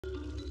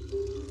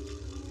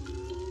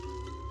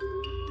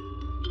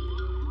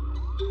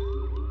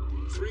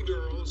Three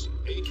girls,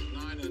 8,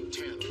 9, and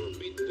 10, were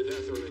beaten to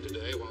death early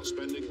today while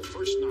spending the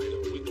first night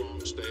of a week-long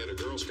stay at a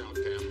Girl Scout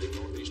camp in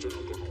northeastern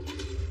Oklahoma.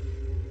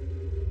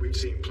 We've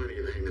seen plenty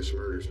of heinous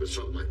murders, but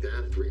something like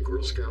that, 3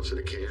 Girl Scouts at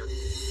a camp.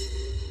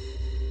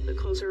 The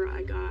closer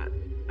I got,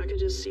 I could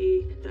just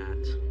see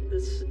that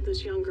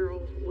this young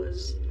girl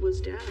was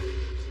dead.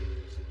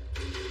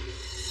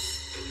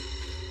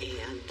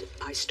 And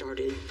I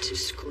started to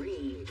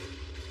scream.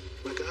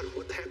 My God,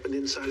 what happened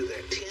inside of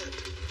that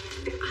tent?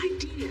 The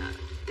idea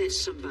that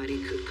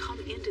somebody could come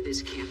into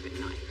this camp at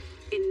night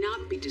and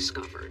not be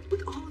discovered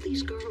with all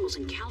these girls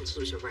and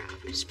counselors around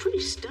is pretty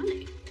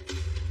stunning.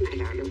 I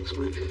thought it was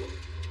wonderful.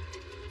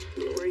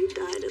 Lori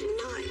died in the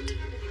night.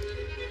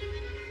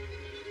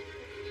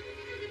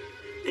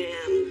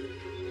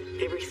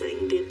 And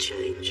everything did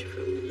change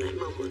from that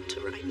moment to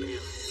right now.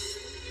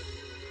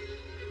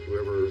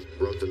 Whoever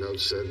wrote the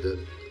note said that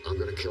I'm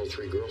going to kill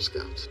 3 Girl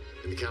Scouts.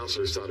 And the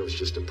counselors thought it was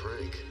just a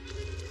prank.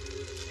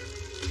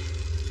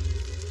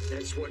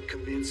 That's what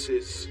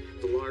commences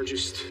the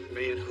largest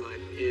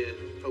manhunt in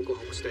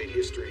Oklahoma State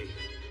history.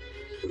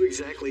 Who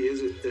exactly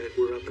is it that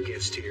we're up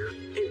against here?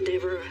 It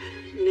never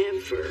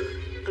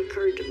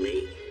occurred to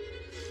me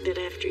that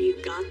after you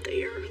got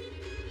there,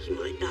 you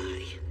might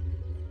die.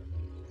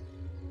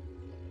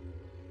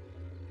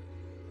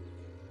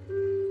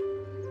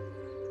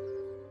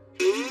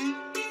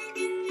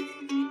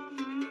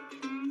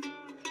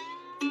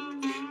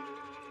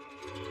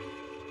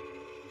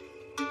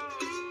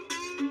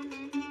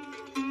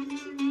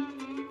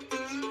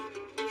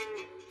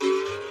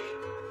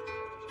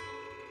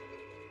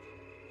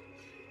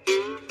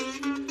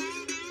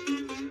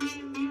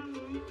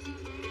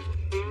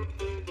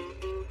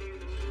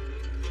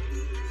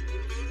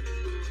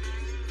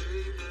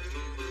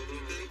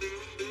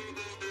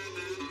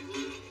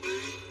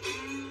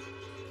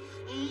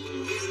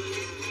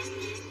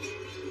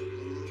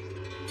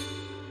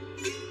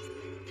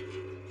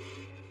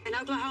 In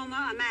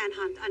Oklahoma, a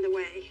manhunt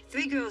underway.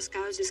 3 Girl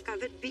Scouts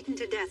discovered beaten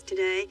to death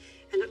today,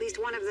 and at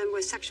least one of them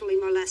was sexually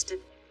molested.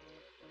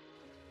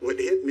 What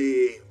hit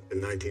me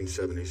in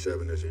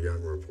 1977 as a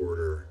young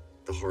reporter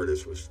the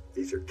hardest was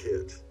these are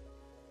kids.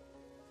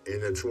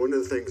 And it's one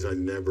of the things I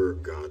never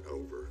got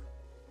over.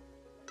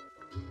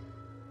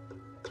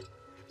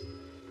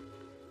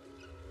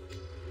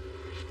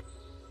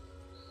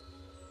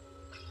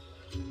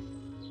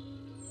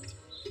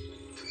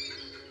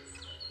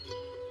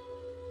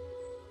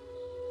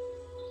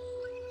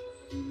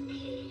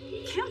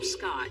 Camp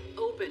Scott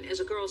opened as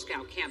a Girl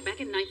Scout camp back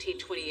in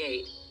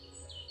 1928.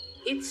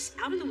 It's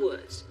out in the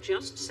woods,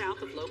 just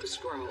south of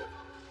Locust Grove,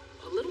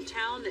 a little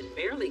town that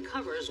barely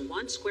covers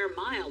 1 square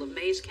mile of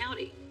Mays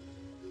County.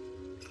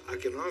 I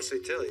can honestly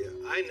tell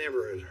you, I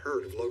never had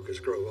heard of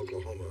Locust Grove,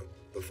 Oklahoma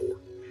before.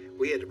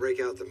 We had to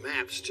break out the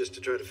maps just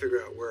to try to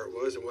figure out where it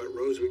was and what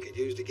roads we could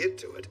use to get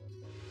to it.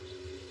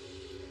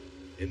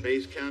 In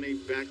Mays County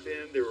back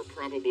then, there were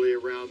probably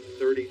around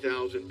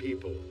 30,000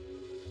 people.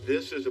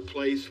 This is a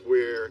place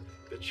where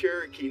the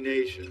Cherokee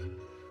Nation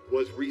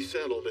was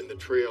resettled in the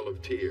Trail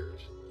of Tears.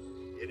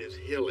 It is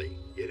hilly,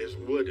 it is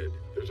wooded,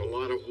 there's a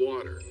lot of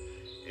water,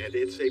 and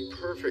it's a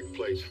perfect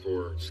place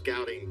for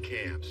scouting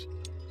camps.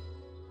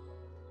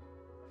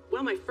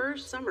 Well, my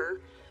first summer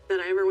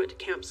that I ever went to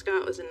Camp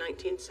Scott was in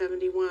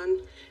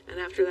 1971, and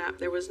after that,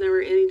 there was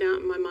never any doubt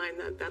in my mind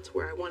that that's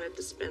where I wanted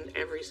to spend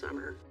every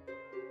summer.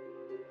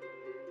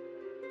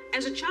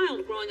 As a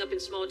child growing up in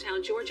small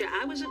town Georgia,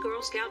 I was a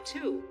Girl Scout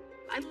too.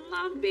 I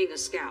loved being a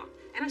scout,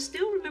 and I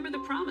still remember the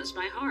promise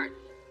by heart.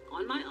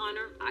 On my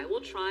honor, I will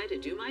try to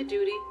do my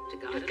duty to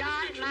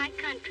God and my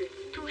country,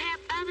 to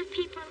help other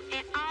people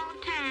at all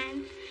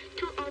times,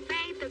 to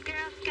obey the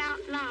Girl Scout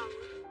laws.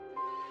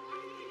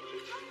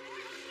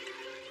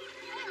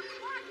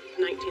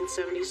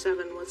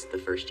 1977 was the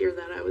first year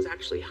that I was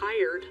actually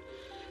hired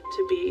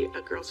to be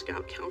a Girl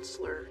Scout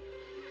counselor.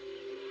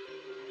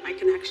 I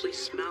can actually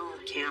smell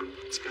Camp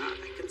Scott.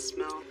 I can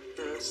smell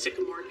the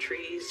sycamore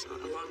trees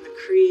along the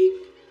creek.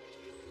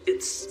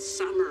 It's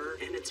summer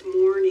and it's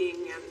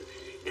morning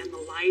and the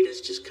light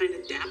is just kind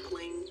of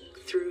dappling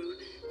through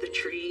the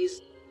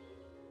trees.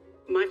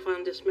 My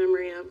fondest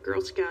memory of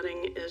Girl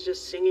Scouting is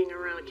just singing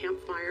around a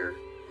campfire.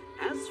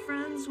 As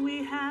friends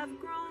we have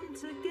grown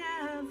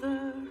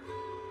together,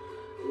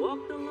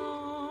 walked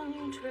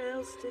along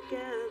trails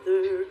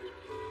together,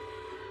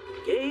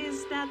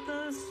 gazed at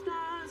the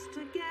stars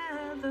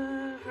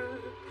together.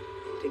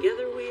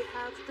 Together we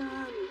have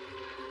done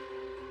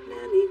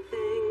many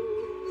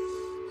things,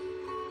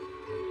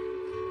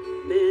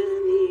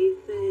 many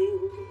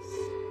things.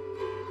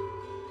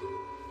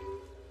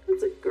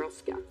 It's a Girl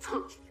Scout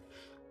song.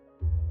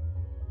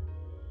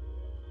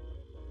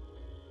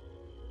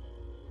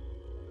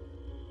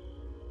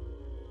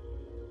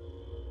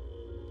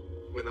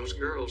 When those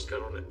girls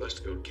got on that bus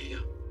to go to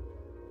camp,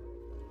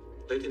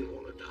 they didn't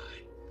want to die.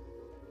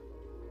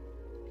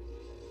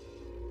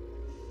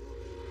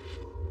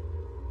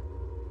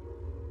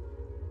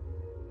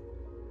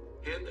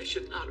 And they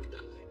should not have died.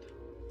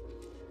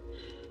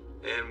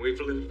 And we've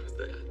lived with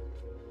that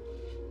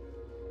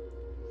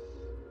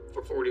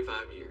for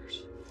 45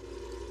 years.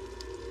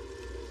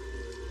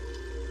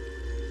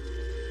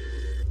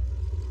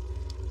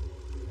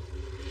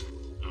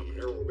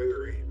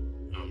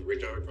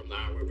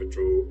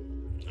 patrol.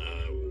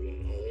 I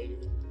was home,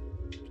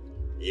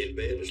 in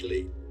bed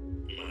asleep.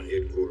 My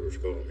headquarters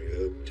called me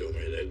up, told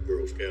me that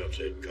Girl Scouts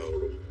had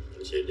called them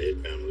and said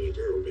they'd found a little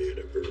girl dead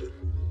up there.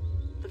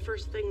 The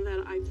first thing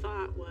that I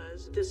thought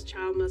was this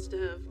child must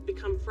have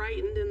become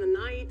frightened in the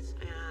night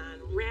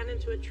and ran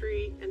into a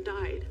tree and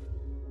died.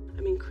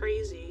 I mean,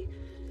 crazy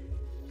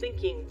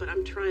thinking, but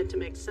I'm trying to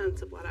make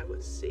sense of what I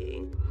was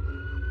seeing.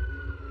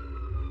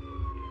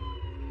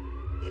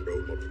 I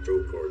drove my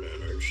patrol car down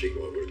there to see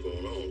what was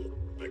going on.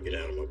 I get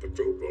out of my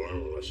patrol car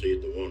and I see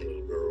the one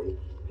little girl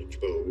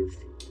exposed.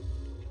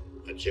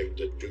 I checked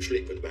the 2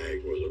 sleeping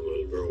bags where the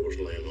little girl was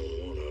laying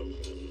on one of them,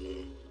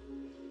 and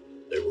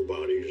there were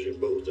bodies in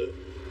both of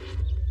them.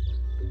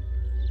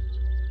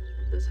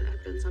 This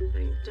had been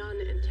something done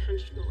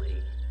intentionally.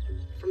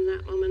 From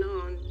that moment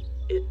on,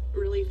 it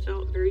really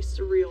felt very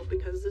surreal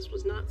because this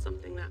was not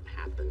something that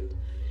happened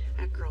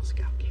at Girl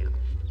Scout camp.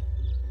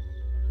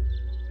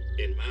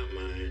 In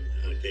my mind,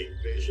 I can't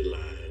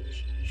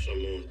visualize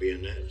someone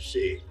being that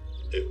sick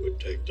that would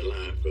take the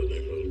life of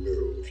them little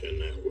girls in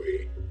that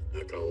way.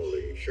 I called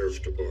the sheriff's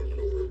department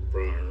over at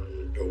Pryor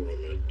and told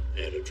them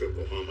it had a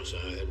triple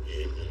homicide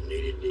and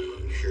needed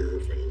the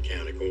sheriff and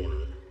county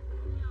coroner.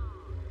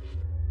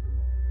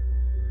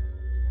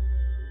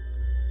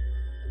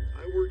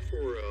 I worked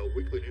for a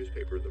weekly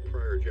newspaper, the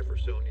Pryor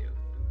Jeffersonian.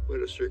 We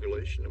had a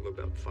circulation of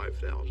about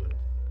 5,000.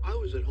 I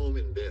was at home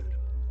in bed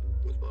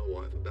with my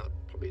wife about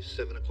probably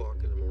 7 o'clock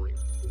in the morning,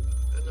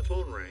 and the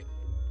phone rang.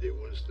 It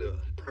was the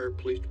Pryor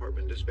Police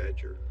Department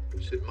dispatcher.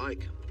 He said,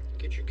 "Mike,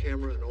 get your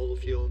camera and all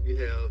the film you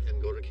have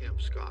and go to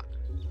Camp Scott."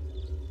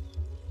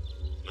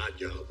 My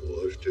job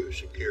was to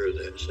secure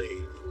that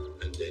scene,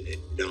 and then it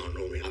dawned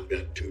on me I've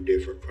got 2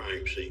 different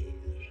crime scenes.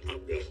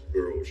 I've got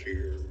girls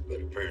here, but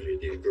apparently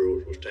these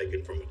girls was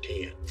taken from a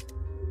tent.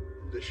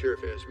 The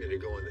sheriff asked me to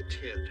go in the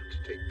tent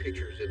to take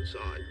pictures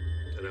inside,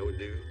 and I would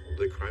do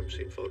the crime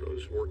scene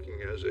photos,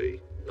 working as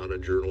not a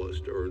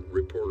journalist or a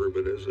reporter,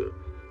 but as a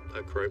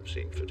crime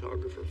scene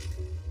photographer.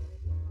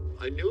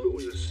 I knew it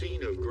was a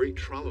scene of great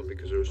trauma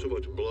because there was so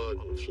much blood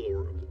on the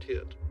floor of the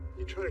tent.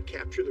 You try to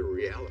capture the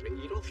reality.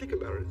 You don't think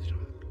about it at the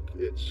time.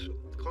 It's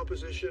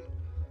composition,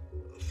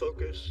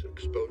 focus,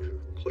 exposure,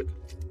 click.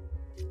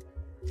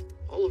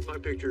 All of my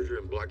pictures are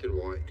in black and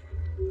white.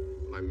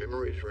 My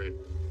memories are in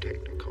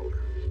Technicolor.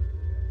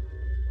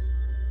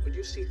 When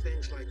you see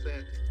things like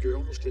that, you're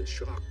almost in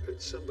shock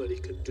that somebody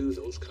could do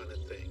those kind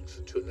of things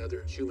to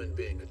another human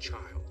being, a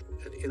child,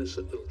 an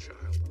innocent little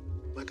child.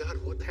 My God,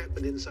 what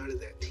happened inside of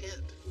that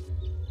tent?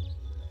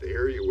 The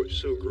area was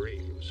so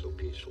green, it was so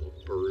peaceful,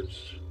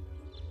 birds.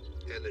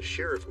 And the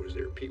sheriff was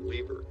there, Pete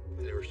Weaver,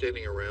 and they were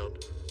standing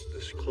around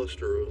this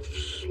cluster of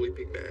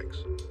sleeping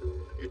bags.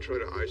 You try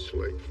to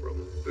isolate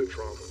from the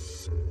trauma.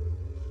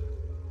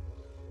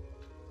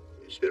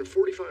 It's been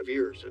 45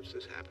 years since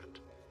this happened,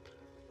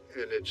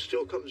 and it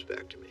still comes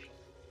back to me.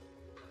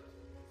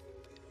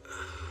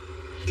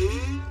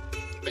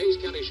 Bayes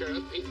County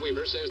Sheriff Pete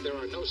Weaver says there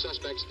are no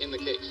suspects in the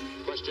case.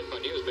 Questioned by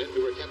newsmen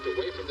who were kept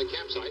away from the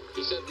campsite,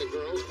 he said the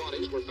girls'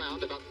 bodies were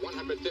found about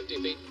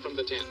 150 feet from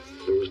the tent.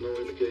 There was no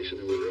indication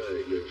they were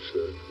dragged.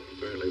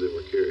 Apparently they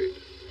were carried.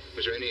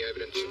 Was there any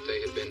evidence that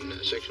they had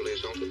been sexually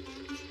assaulted?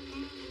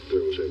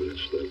 There was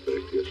evidence to that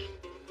effect, yes.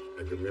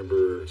 I can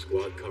remember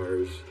squad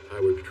cars,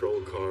 highway patrol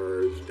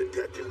cars,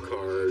 detective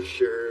cars,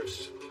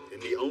 sheriffs,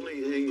 and the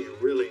only thing you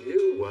really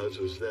knew was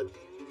that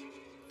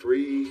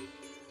 3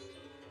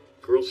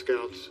 Girl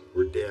Scouts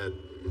were dead.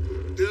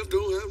 Death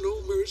don't have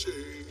no mercy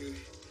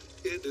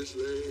in this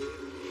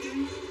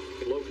land.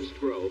 Locust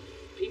Grove,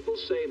 people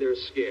say they're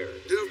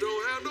scared. Death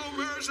don't have no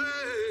mercy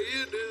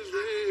in this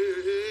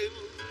land.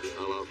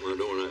 I locked my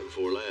door night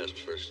before last,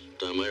 first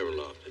time I ever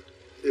locked it.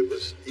 It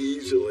was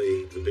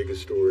easily the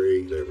biggest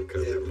story I ever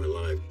covered in my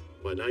life.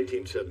 By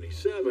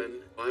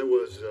 1977, I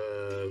was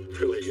a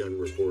really young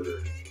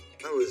reporter.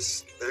 I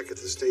was back at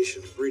the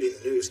station reading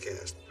the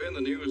newscast. In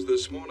the news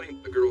this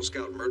morning, the Girl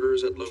Scout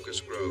murders at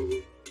Locust Grove.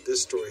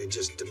 This story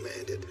just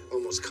demanded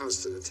almost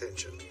constant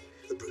attention.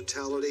 The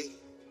brutality,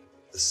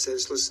 the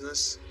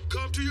senselessness.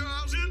 Come to your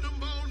house in the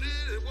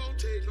morning, it won't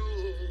take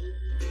long.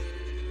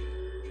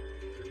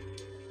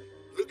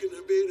 Look in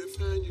the bed and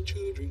find your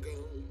children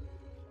gone.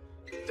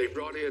 They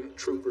brought in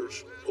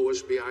troopers,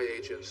 OSBI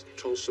agents,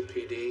 Tulsa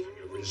PD,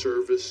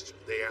 reservists.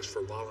 They asked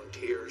for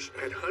volunteers.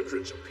 Had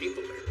hundreds of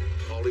people there.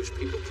 All these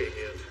people came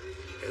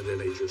in, and then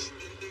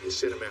they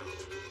sent them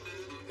out.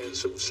 And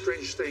some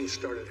strange things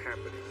started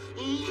happening.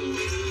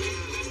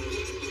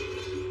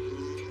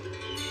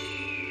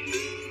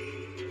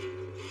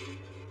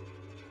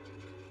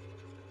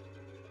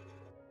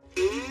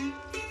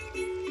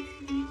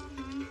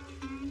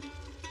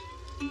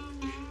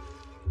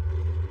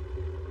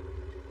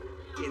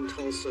 In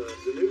Tulsa,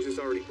 the news is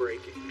already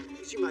breaking.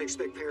 As you might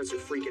expect, parents are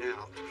freaking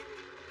out.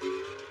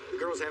 The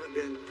girls haven't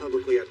been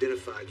publicly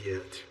identified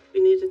yet. We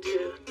needed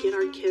to get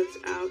our kids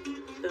out.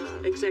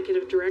 The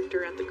executive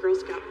director at the Girl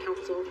Scout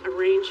Council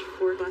arranged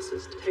for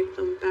buses to take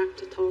them back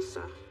to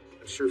Tulsa.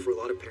 I'm sure for a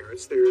lot of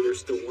parents, they're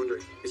still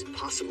wondering, is it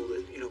possible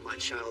that, my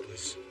child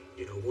was,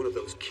 one of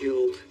those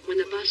killed. When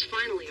the bus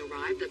finally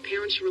arrived, the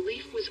parents'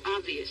 relief was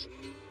obvious.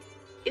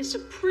 It's a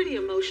pretty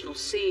emotional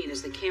scene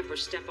as the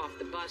campers step off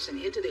the bus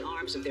and into the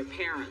arms of their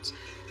parents.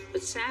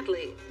 But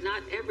sadly,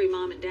 not every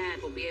mom and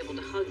dad will be able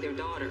to hug their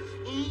daughter.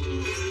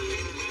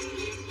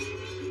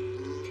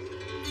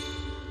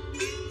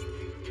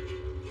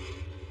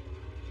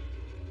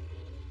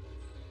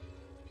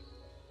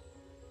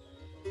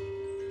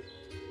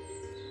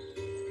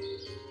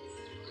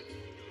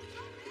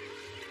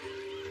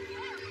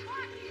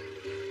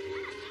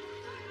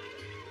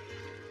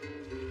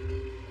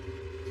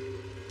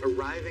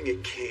 Arriving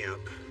at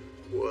camp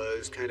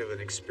was kind of an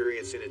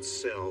experience in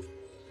itself.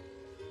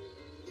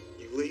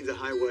 You leave the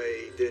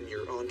highway, then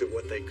you're onto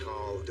what they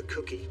call the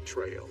cookie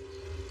trail.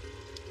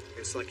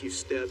 It's like you've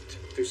stepped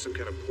through some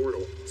kind of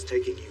portal. It's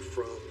taking you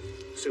from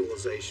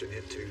civilization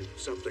into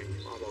something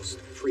almost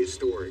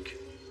prehistoric.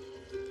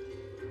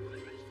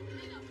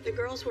 The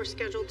girls were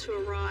scheduled to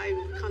arrive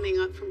coming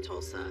up from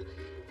Tulsa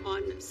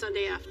on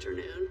Sunday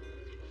afternoon,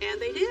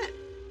 and they did.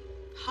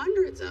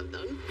 Hundreds of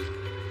them.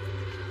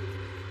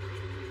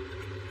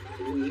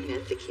 We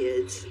met the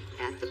kids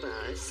at the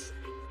bus.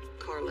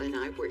 Carla and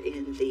I were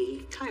in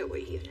the Kiowa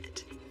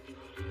unit.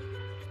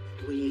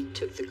 We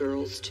took the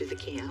girls to the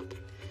camp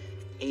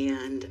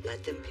and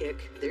let them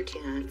pick their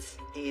tents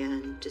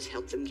and just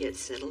help them get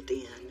settled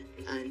in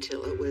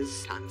until it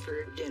was time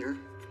for dinner.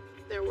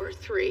 There were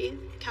 3.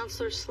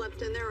 Counselors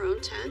slept in their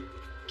own tent.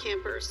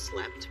 Campers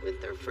slept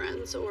with their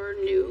friends or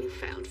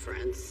newfound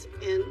friends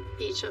in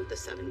each of the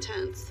 7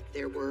 tents.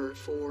 There were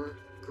 4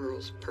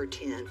 girls per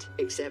tent,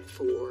 except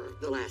for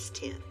the last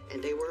tent.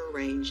 And they were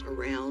arranged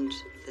around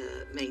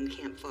the main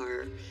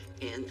campfire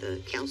and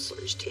the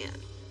counselor's tent.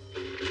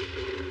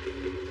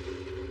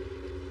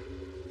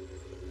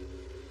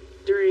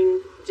 During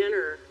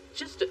dinner,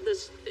 just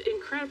this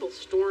incredible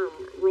storm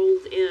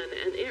rolled in,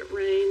 and it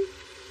rained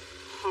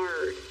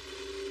hard.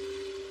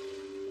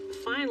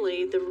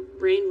 Finally, the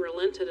rain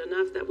relented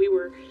enough that we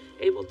were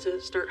able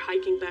to start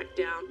hiking back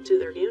down to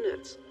their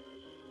units.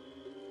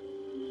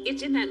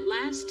 It's in that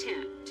last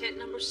tent, tent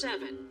number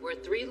 7, where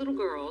 3 little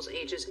girls,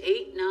 ages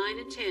 8, 9,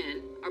 and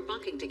 10, are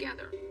bunking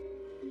together.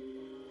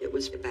 It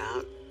was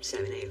about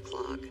 7, 8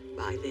 o'clock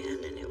by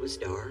then, and it was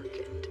dark,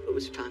 and it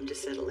was time to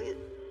settle in.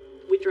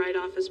 We dried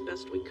off as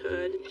best we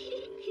could.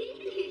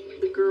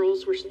 The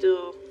girls were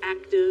still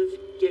active,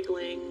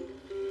 giggling,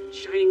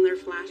 shining their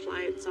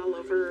flashlights all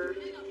over.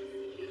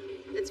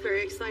 It's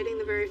very exciting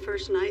the very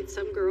first night.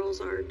 Some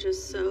girls are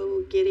just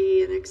so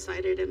giddy and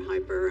excited and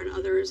hyper, and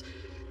others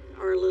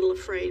are a little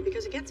afraid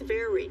because it gets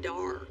very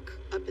dark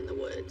up in the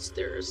woods.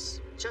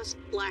 There's just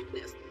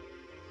blackness.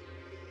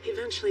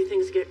 Eventually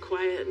things get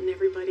quiet and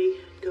everybody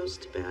goes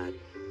to bed.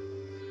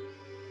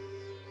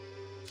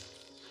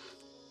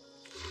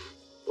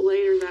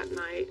 Later that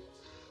night,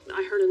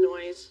 I heard a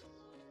noise,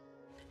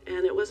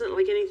 and it wasn't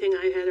like anything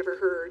I had ever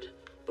heard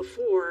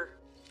before.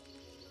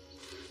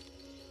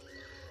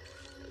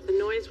 The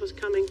noise was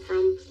coming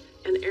from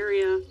an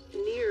area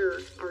near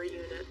our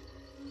unit.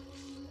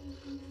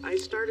 I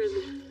started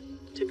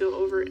to go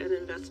over and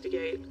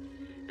investigate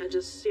and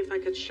just see if I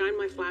could shine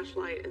my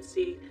flashlight and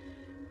see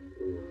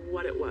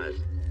what it was.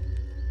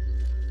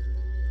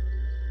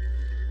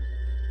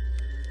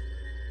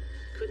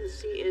 Couldn't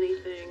see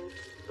anything,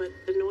 but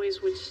the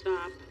noise would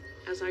stop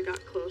as I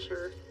got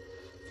closer.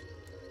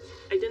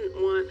 I didn't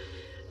want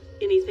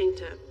anything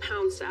to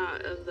pounce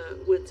out of the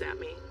woods at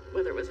me,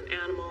 whether it was an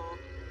animal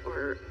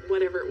or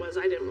whatever it was.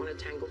 I didn't want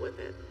to tangle with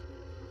it.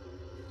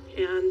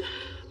 And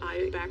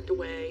I backed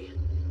away.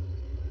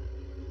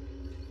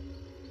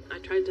 I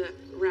tried to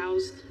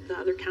rouse the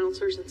other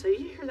counselors and say,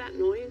 "You hear that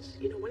noise?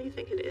 What do you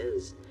think it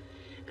is?"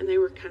 And they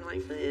were kind of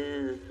like,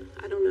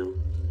 I don't know.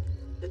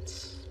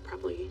 It's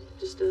probably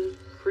just a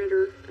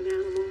critter, an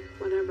animal,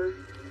 whatever.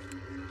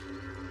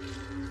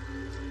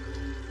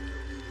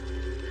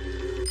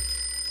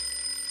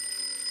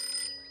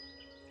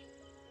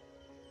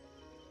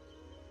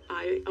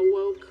 I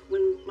awoke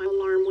when my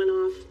alarm went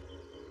off.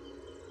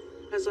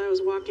 As I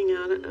was walking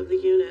out of the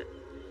unit,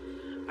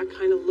 I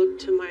kind of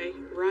looked to my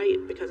right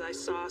because I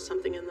saw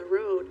something in the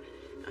road.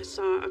 I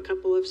saw a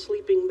couple of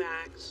sleeping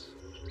bags.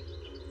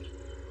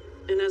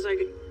 And as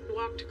I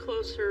walked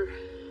closer,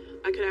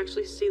 I could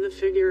actually see the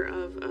figure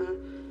of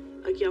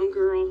a young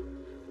girl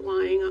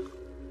lying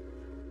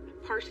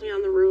partially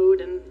on the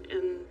road and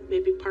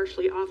maybe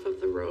partially off of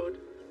the road.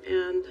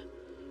 And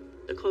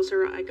the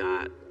closer I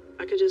got,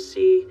 I could just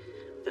see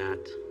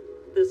that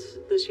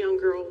this young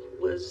girl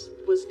was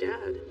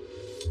dead.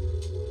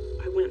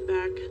 I went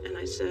back and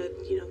I said,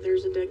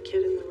 there's a dead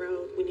kid in the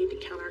road. We need to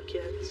count our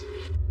kids.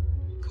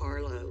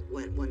 Carla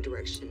went one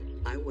direction.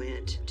 I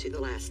went to the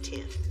last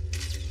tent.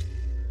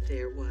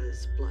 There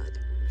was blood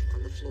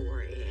on the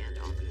floor and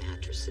on the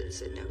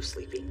mattresses and no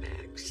sleeping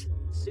bags.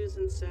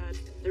 Susan said,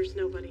 "There's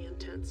nobody in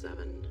tent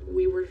 7.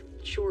 We were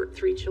short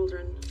 3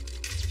 children."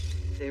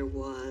 There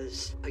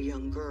was a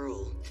young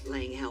girl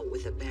laying out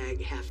with a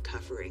bag half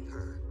covering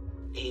her,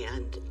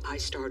 and I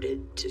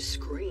started to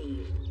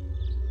scream.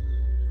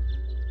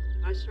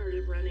 I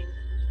started running.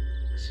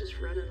 I was just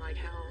running like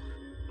hell.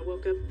 I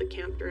woke up the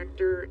camp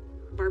director,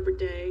 Barbara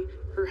Day.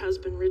 Her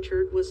husband,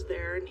 Richard, was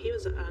there, and he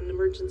was an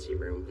emergency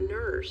room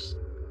nurse.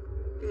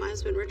 My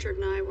husband, Richard,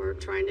 and I were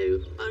trying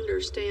to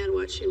understand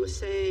what she was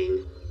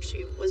saying.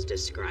 She was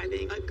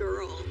describing a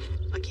girl,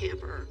 a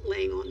camper,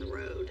 laying on the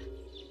road.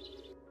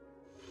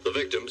 The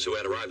victims who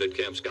had arrived at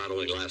Camp Scott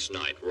only last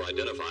night were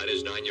identified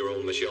as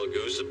 9-year-old Michelle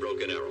Goose of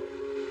Broken Arrow,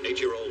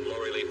 8-year-old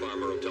Lori Lee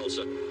Farmer of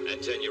Tulsa,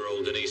 and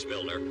 10-year-old Denise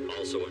Milner,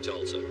 also of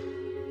Tulsa.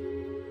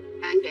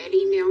 I'm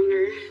Betty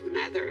Milner,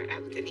 mother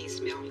of Denise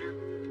Milner.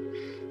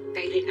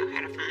 They didn't know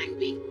how to find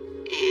me,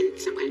 and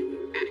someone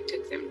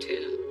took them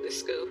to the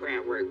school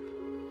where I work.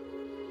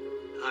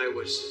 I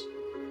was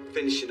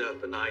finishing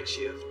up a night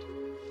shift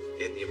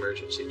in the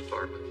emergency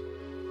department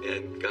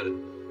and got a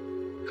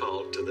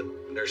call to the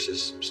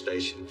nurses'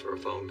 station for a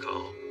phone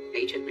call.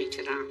 They took me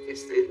to the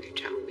office and they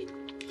told me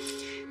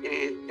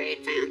that they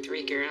had found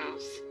 3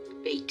 girls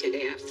beat to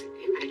death,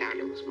 and my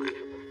daughter was one of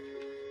them.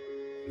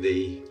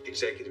 The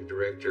executive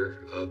director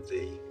of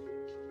the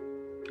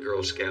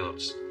Girl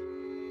Scouts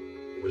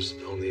was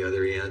on the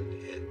other end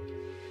and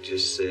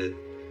just said,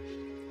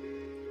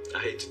 I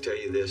hate to tell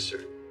you this,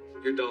 sir.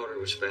 Your daughter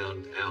was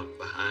found out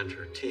behind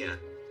her tent,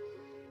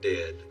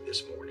 dead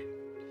this morning.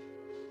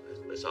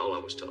 That's all I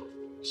was told.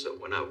 So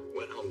when I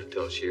went home to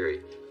tell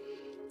Sherry,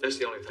 that's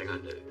the only thing I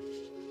knew,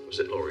 was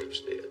that Lori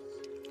was dead.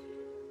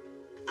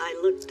 I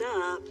looked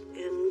up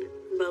and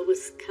Bo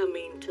was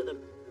coming to the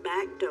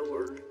back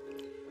door.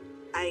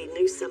 I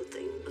knew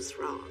something was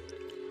wrong.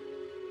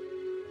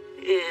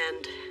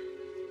 And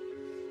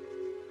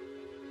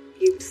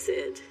you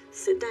said,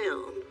 sit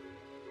down.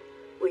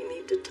 We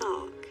need to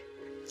talk.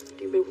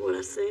 Do you remember what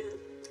I said?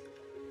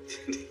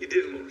 You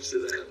didn't want to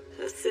sit down.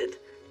 I said,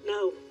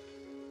 no,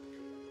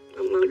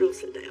 I'm not going to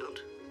sit down.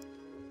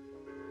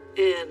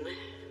 And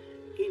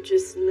you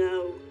just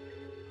know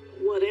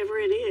whatever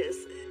it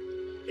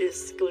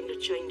is going to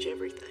change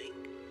everything.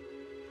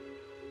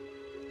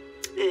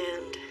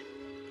 And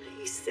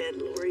he said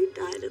Lori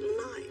died in the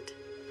night.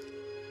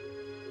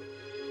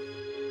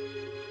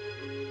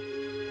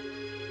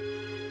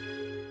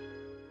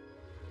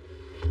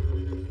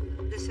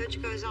 The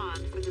search goes on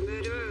for the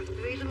murderer of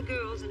 3 little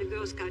girls in a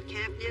Girl Scout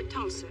camp near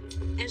Tulsa.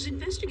 As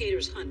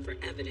investigators hunt for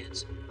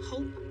evidence,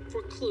 hope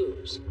for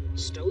clues,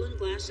 stolen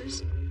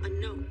glasses, a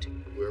note.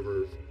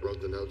 Whoever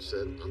wrote the note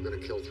said, I'm going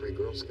to kill 3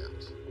 Girl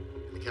Scouts.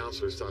 And the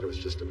counselors thought it was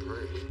just a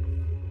prank.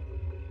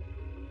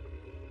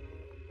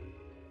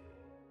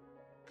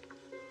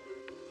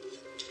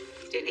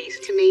 Denise,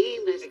 to me,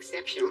 was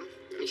exceptional.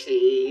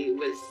 She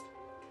was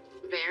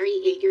very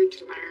eager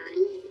to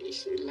learn.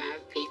 She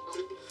loved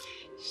people.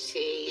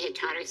 She had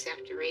taught herself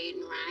to read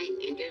and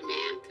write and do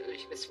math when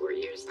she was 4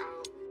 years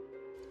old.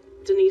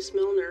 Denise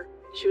Milner,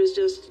 she was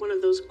just one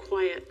of those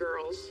quiet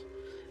girls,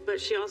 but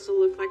she also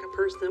looked like a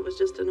person that was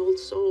just an old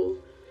soul.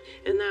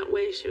 In that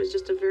way, she was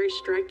just a very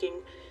striking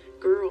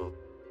girl.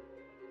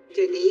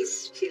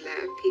 Denise, she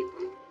loved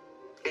people.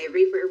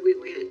 Everywhere we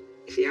went,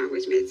 she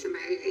always met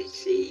somebody that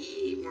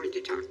she wanted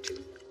to talk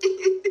to.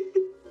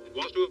 It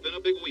was to have been a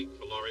big week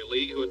for Lori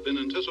Lee, who had been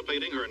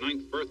anticipating her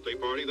 9th birthday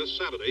party this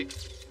Saturday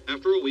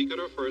after a week at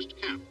her first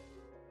camp.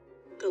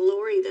 The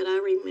Lori that I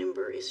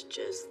remember is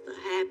just the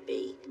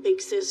happy big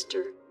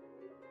sister.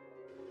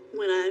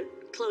 When I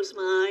close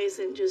my eyes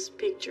and just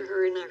picture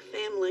her and our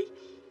family,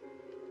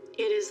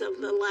 it is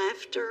of the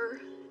laughter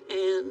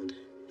and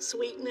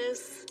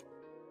sweetness.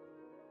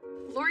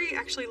 Lori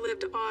actually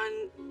lived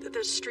on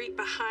the street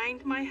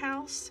behind my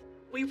house.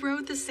 We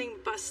rode the same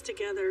bus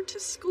together to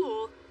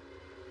school.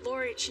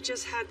 Lori, she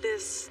just had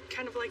this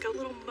kind of like a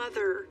little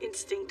mother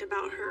instinct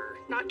about her,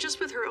 not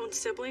just with her own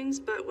siblings,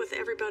 but with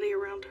everybody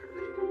around her.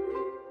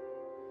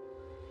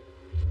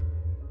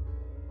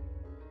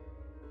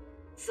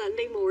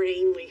 Sunday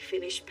morning, we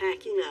finished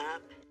packing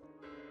up,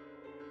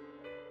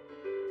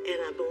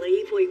 and I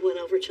believe we went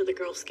over to the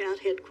Girl Scout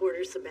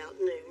headquarters about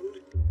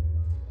noon.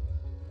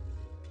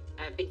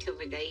 Up until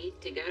the day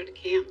to go to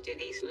camp,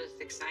 Denise was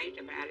excited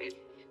about it,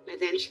 but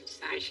then she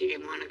decided she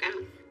didn't want to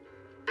go.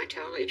 I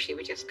told her if she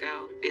would just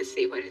go and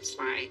see what it's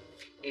like.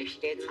 If she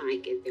didn't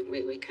like it, then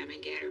we would come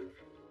and get her.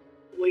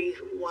 We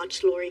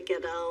watched Lori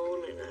get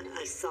on, and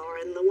I saw her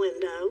in the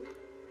window.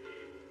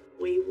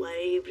 We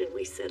waved and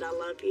we said, I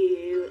love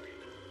you.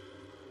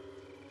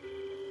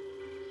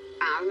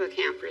 All the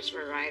campers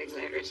were writing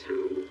letters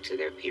home to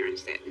their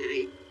parents that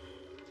night.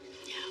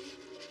 Yeah.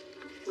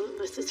 Well,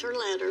 this is her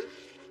letter.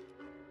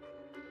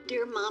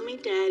 Dear Mommy,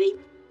 Daddy,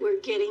 we're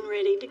getting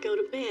ready to go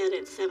to bed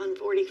at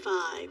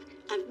 7:45.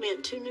 I've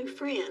met 2 new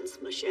friends,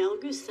 Michelle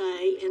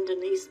Gousset and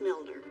Denise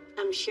Milner.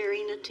 I'm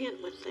sharing a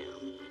tent with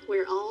them.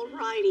 We're all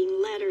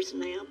writing letters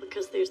now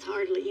because there's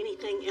hardly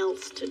anything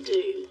else to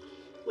do.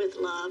 With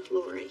love,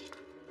 Lori.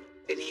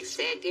 Denise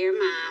said, Dear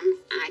Mom,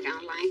 I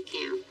don't like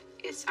camp.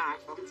 It's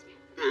awful.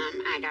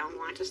 Mom, I don't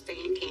want to stay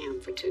in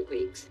camp for 2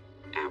 weeks.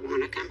 I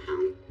want to come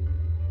home.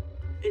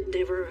 It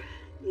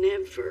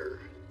never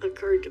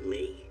occurred to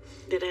me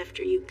that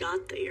after you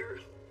got there,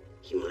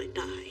 you might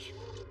die.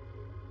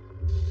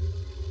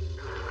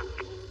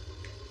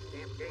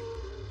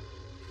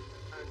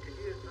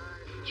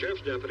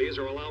 Sheriff's deputies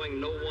are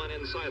allowing no one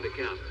inside the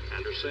camp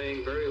and are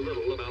saying very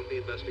little about the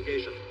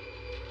investigation.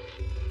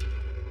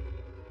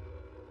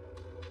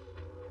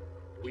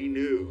 We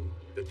knew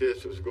that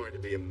this was going to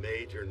be a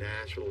major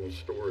national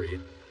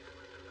story.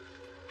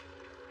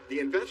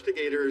 The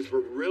investigators were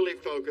really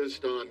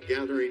focused on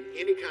gathering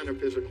any kind of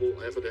physical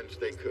evidence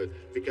they could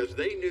because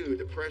they knew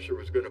the pressure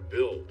was going to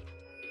build.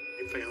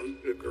 They found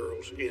the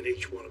girls in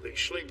each one of these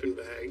sleeping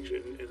bags,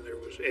 and there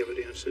was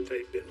evidence that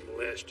they'd been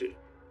molested.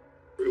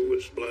 It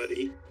was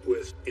bloody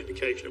with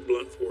indication of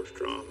blunt force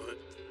trauma.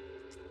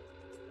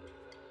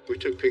 We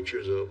took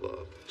pictures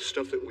of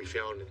stuff that we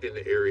found in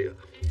the area.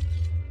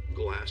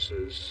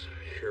 Glasses,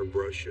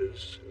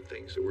 hairbrushes, and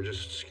things that were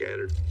just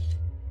scattered.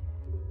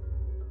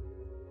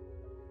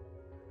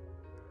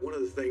 One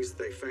of the things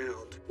that they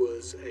found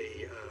was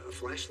a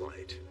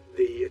flashlight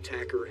the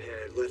attacker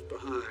had left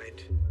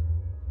behind.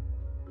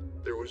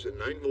 There was a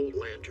 9-volt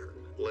lantern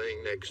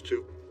laying next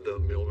to the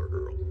Milner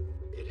girl.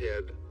 It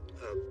had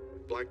a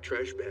black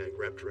trash bag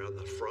wrapped around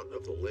the front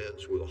of the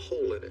lens with a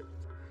hole in it.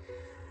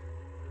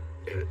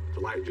 And the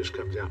light just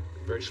comes out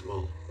very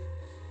small.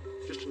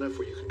 Just enough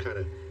where you can kind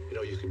of,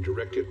 you can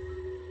direct it.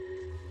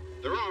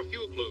 There are a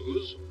few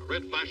clues. A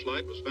red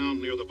flashlight was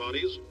found near the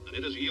bodies, and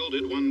it has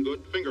yielded one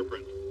good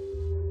fingerprint.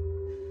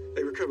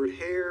 They recovered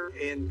hair,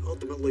 and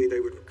ultimately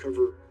they would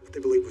recover what they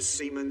believe was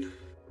semen.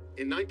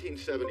 In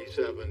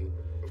 1977,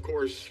 of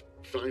course,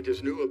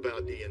 scientists knew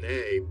about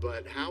DNA,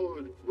 but how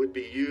it would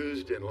be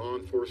used in law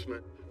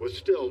enforcement was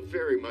still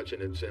very much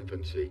in its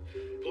infancy.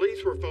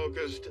 Police were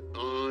focused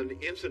on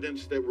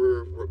incidents that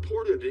were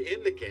reported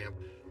in the camp,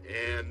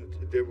 and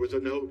there was a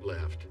note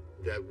left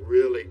that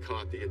really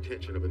caught the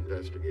attention of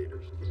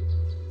investigators.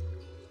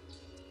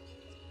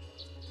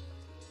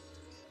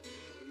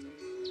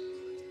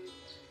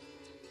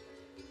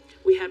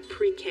 We had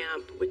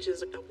pre-camp, which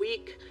is a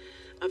week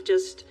of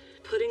just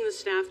putting the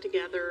staff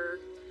together,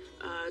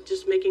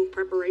 just making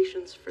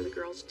preparations for the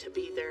girls to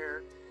be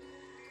there.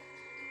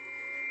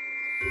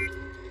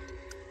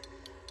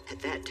 At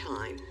that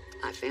time,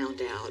 I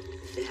found out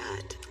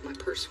that my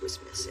purse was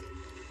missing.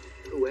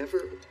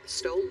 Whoever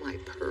stole my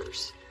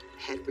purse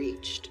had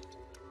reached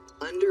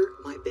under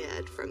my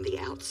bed from the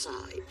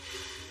outside.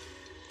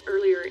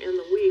 Earlier in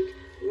the week,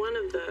 one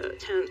of the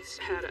tents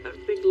had a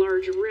big,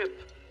 large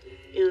rip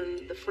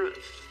in the front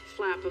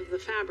flap of the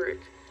fabric.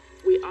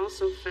 We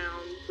also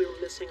found we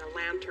were missing a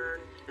lantern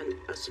and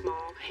a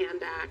small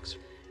hand axe.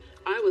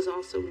 I was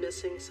also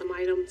missing some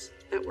items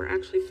that were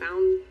actually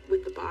found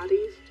with the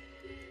bodies.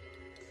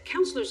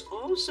 Counselors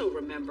also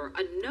remember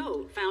a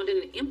note found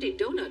in an empty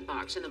donut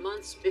box in the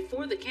months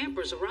before the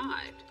campers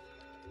arrived.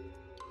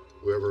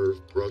 Whoever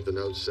wrote the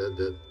note said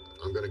that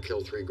I'm going to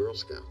kill 3 Girl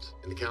Scouts,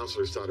 and the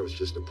counselors thought it was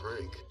just a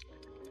prank.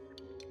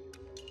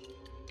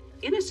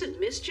 Innocent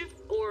mischief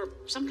or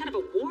some kind of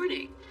a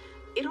warning?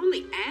 It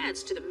only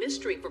adds to the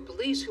mystery for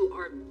police who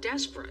are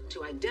desperate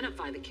to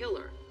identify the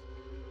killer.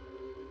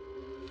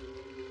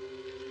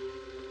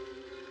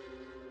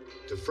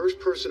 The first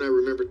person I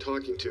remember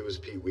talking to was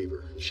Pete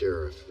Weaver,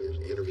 sheriff,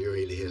 and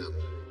interviewing him.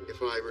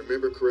 If I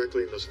remember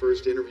correctly, in those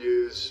first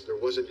interviews, there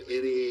wasn't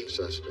any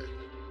suspect.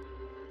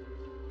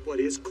 What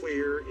is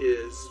clear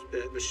is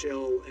that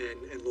Michelle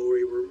and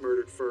Lori were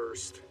murdered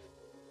first,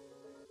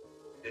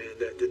 and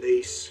that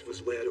Denise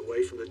was led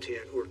away from the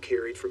tent or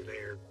carried from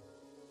there,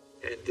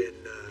 and then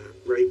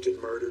raped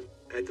and murdered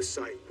at the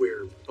site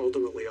where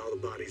ultimately all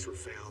the bodies were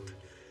found.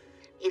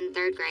 In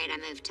 3rd grade, I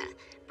moved to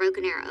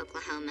Broken Arrow,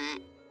 Oklahoma.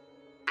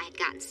 I had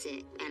gotten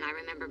sick, and I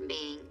remember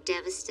being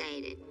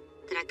devastated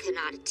that I could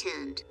not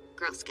attend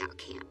Girl Scout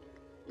camp.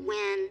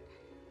 When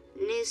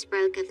news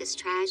broke of this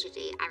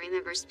tragedy, I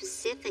remember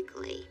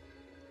specifically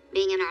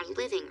being in our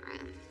living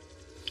room.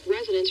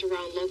 Residents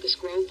around Locust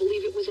Grove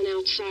believe it was an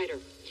outsider,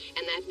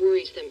 and that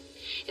worries them.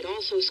 It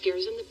also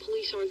scares them that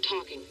police aren't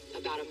talking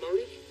about a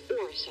motive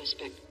or a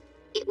suspect.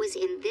 It was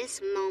in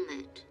this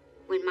moment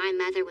when my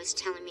mother was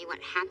telling me what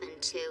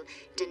happened to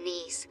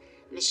Denise,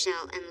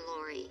 Michelle, and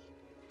Lori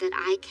that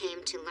I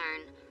came to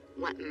learn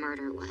what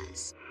murder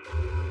was.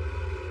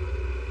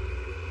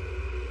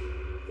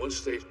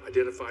 Once they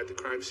identified the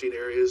crime scene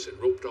areas and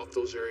roped off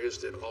those areas,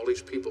 then all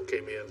these people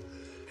came in,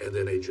 and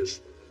then they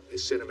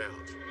sent them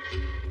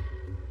out.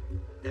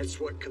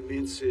 That's what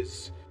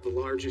commences the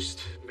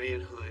largest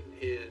manhunt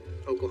in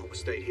Oklahoma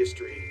State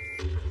history.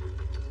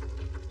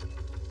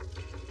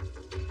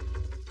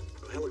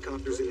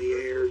 Helicopters in the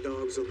air,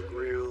 dogs on the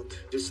ground,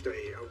 just a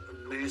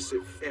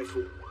massive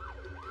effort.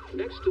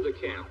 Next to the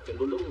camp in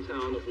the little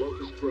town of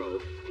Locust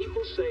Grove,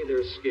 people say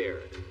they're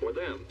scared. For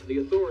them, the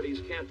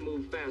authorities can't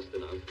move fast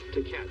enough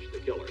to catch the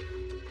killer.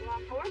 Well,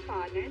 I'm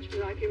horrified, naturally,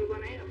 like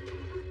everyone else.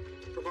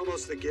 From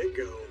almost the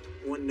get-go,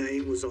 one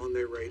name was on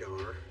their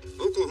radar.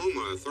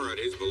 Oklahoma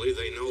authorities believe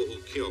they know who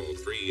killed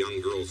 3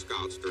 young Girl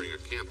Scouts during a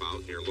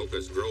campout near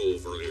Locust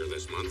Grove earlier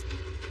this month.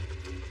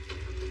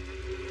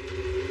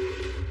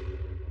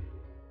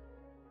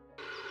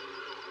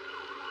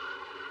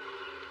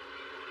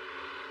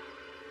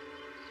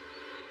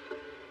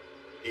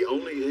 The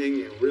only thing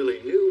you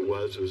really knew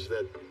was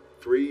that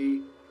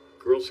 3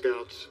 Girl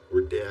Scouts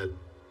were dead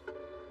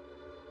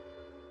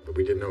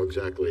We didn't know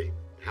exactly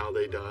how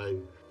they died.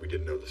 We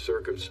didn't know the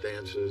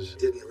circumstances.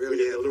 Didn't really we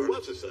didn't have know there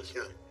hard- was a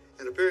suspect. Yeah.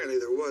 And apparently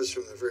there was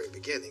from the very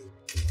beginning.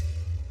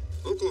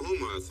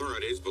 Oklahoma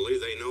authorities believe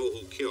they know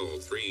who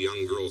killed 3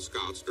 young Girl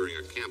Scouts during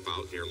a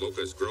campout near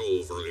Locust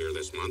Grove earlier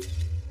this month.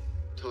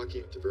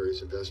 Talking to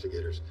various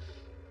investigators,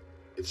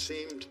 it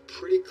seemed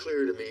pretty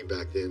clear to me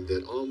back then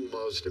that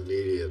almost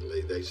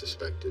immediately they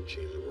suspected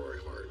Gene Leroy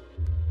Hart.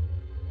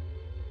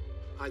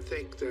 I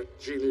think that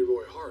Gene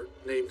Leroy Hart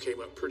name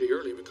came up pretty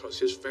early because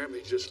his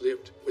family just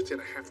lived within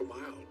a half a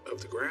mile of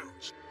the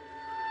grounds.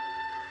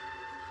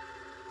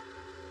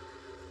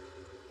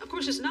 Of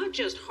course, it's not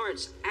just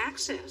Hart's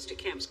access to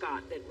Camp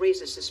Scott that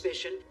raises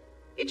suspicion.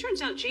 It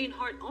turns out Gene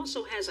Hart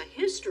also has a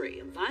history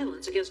of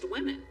violence against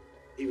women.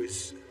 He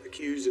was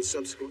accused and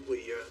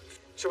subsequently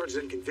charged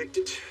and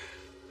convicted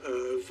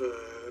of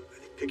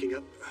picking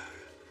up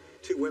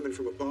 2 women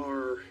from a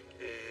bar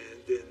and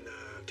then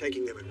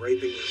taking them and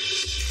raping them.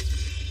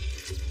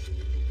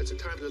 At the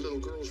time the little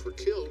girls were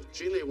killed,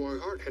 Gene Leroy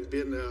Hart had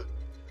been an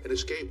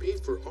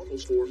escapee for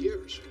almost 4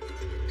 years.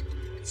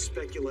 It's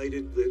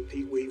speculated that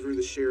Pete Weaver,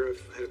 the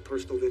sheriff, had a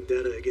personal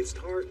vendetta against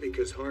Hart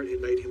because Hart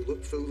had made him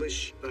look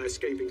foolish by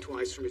escaping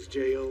twice from his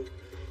jail,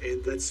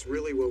 and that's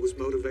really what was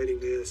motivating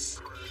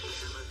this.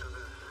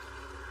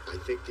 I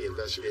think the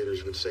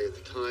investigators would say at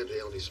the time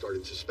they only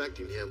started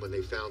suspecting him when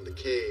they found the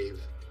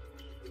cave.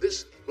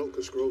 This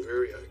Locust Grove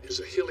area is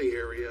a hilly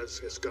area.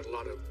 It's got a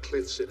lot of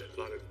cliffs in it, a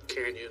lot of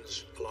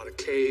canyons, a lot of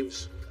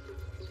caves.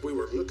 We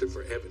were looking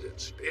for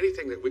evidence,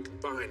 anything that we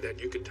could find that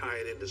you could tie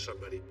it into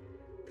somebody.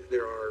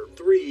 There are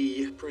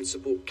 3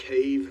 principal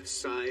cave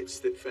sites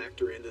that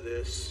factor into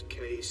this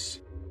case,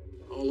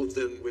 all of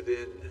them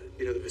within,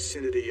 the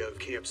vicinity of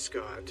Camp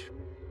Scott.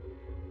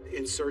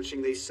 In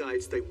searching these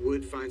sites, they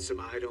would find some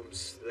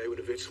items they would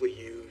eventually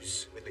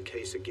use in the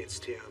case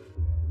against him.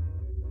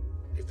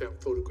 They found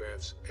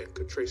photographs and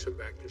could trace them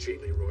back to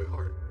Gene Leroy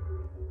Hart.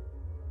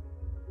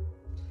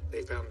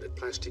 They found the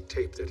plastic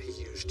tape that he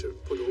used to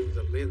put over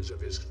the lens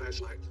of his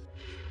flashlight.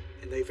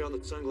 And they found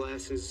the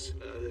sunglasses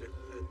that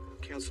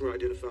a counselor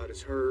identified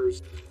as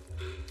hers.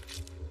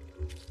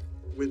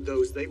 With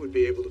those, they would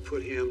be able to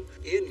put him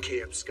in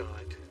Camp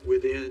Scott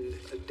within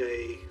a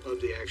day of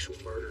the actual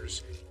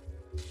murders.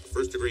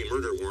 First-degree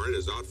murder warrant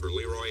is out for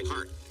Leroy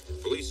Hart.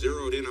 Police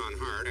zeroed in on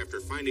Hart after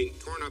finding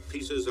torn-up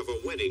pieces of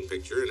a wedding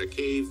picture in a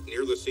cave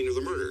near the scene of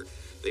the murder.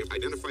 They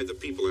identified the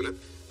people in it,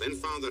 then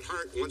found that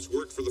Hart once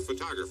worked for the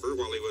photographer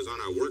while he was on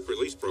a work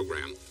release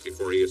program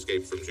before he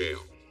escaped from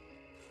jail.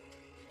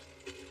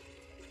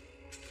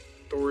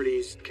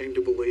 Authorities came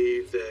to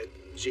believe that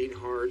Gene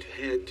Hart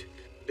had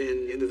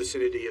been in the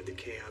vicinity of the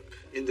camp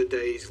in the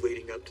days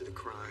leading up to the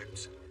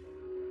crimes,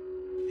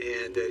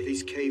 and that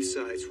these cave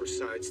sites were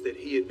sites that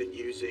he had been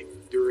using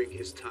during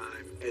his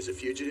time as a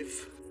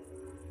fugitive.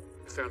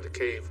 I found a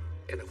cave,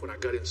 and when I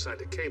got inside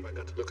the cave, I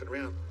got to looking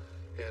around,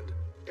 and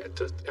at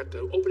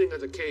the opening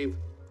of the cave,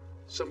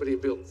 somebody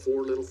built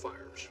 4 little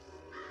fires.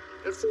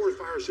 And 4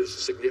 fires is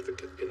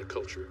significant in a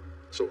culture.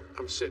 So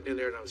I'm sitting in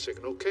there and I was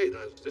thinking, okay, now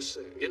this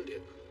is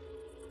Indian.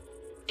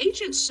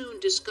 Agents soon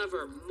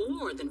discover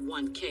more than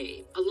one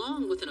cave,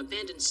 along with an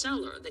abandoned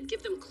cellar that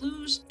give them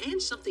clues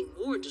and something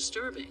more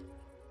disturbing.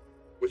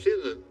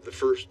 Within the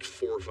first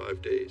 4 or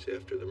 5 days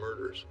after the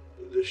murders,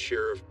 the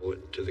sheriff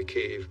went to the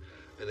cave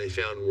and they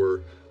found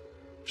where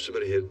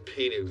somebody had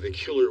painted the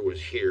killer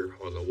was here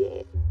on the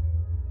wall.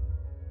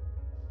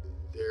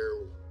 There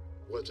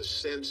was a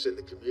sense in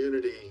the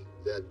community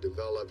that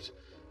developed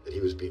that he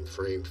was being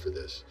framed for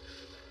this,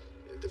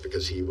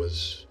 because he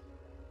was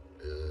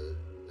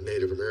a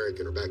Native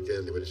American, or back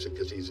then they would have said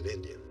because he's an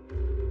Indian.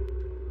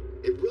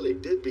 It really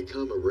did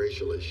become a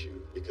racial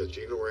issue because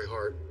Gene Leroy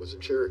Hart was a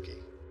Cherokee.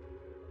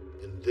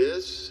 And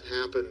this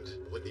happened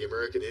when the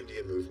American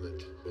Indian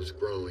movement was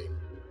growing,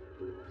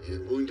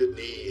 and Wounded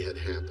Knee had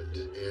happened,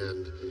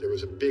 and there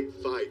was a big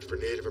fight for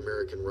Native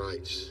American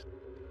rights.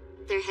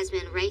 There has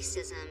been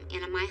racism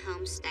in my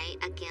home state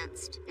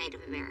against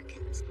Native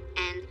Americans,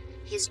 and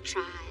his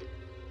tribe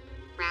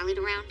rallied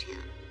around him.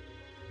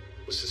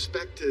 Was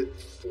suspected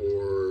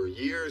for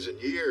years and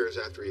years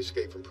after he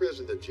escaped from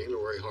prison that Gene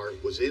Leroy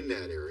Hart was in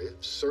that area.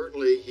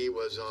 Certainly he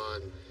was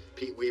on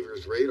Pete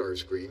Weaver's radar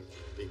screen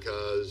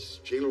because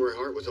Gene Leroy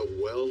Hart was a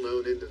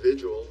well-known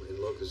individual in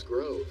Locust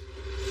Grove.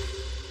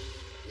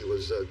 He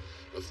was a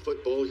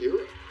football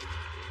hero.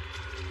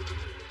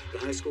 The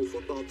high school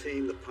football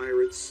team, the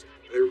Pirates,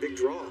 they were a big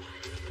draw.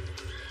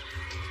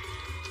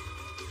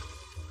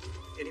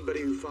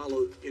 Anybody who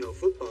followed,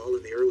 football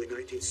in the early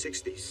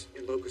 1960s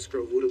in Locust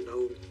Grove would have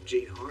known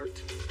Gene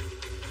Hart.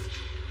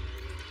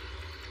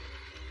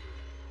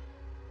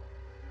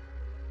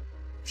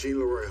 Gene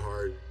Leroy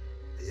Hart,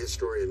 his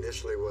story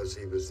initially was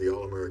he was the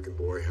All-American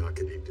boy. How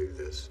could he do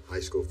this? High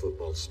school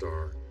football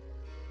star.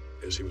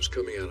 As he was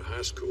coming out of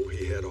high school,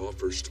 he had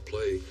offers to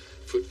play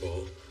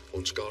football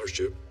on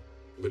scholarship,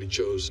 but he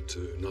chose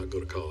to not go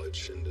to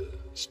college and to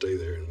stay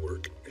there and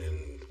work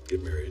and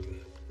get married and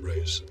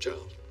raise a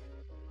child.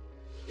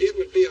 It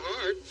would be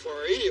hard for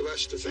any of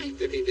us to think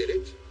that he did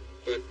it,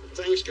 but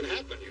things can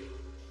happen.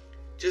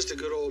 Just a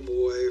good old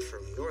boy from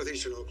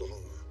northeastern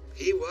Oklahoma.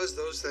 He was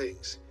those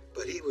things,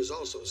 but he was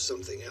also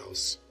something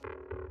else.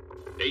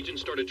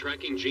 Agents started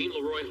tracking Gene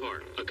Leroy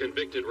Hart, a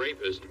convicted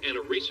rapist and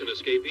a recent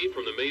escapee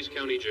from the Mays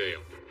County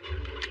Jail.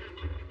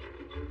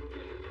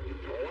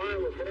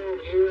 While we're down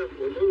here,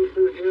 we move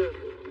through here.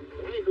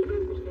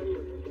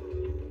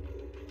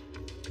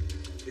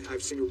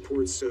 I've seen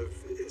reports of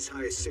as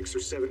high as 600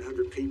 or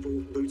 700 people,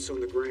 boots on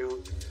the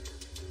ground.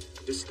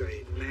 Just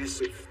a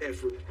massive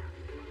effort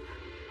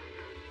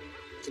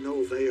to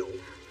no avail.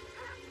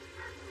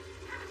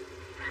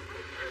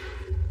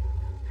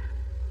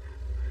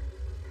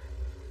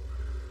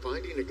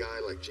 Finding a guy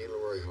like Gene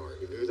Leroy Hart,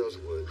 who knew those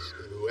woods,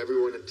 who knew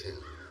everyone in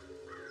town.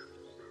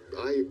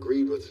 I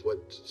agreed with what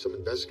some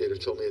investigators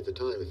told me at the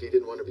time. If he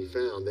didn't want to be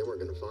found, they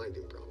weren't going to find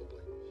him, probably.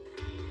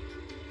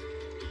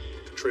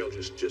 The trail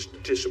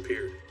just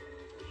disappeared.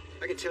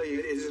 I can tell you,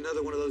 it is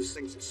another one of those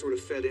things that sort of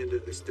fed into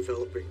this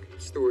developing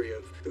story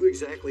of who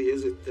exactly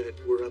is it that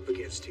we're up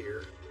against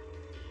here.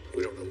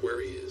 We don't know where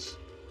he is,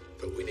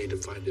 but we need to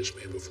find this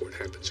man before it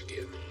happens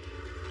again.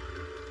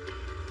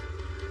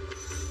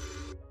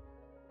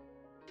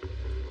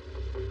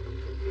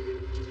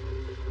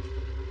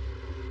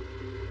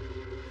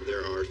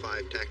 There are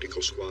 5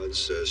 tactical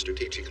squads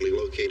strategically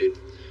located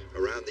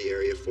around the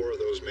area. 4 of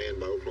those manned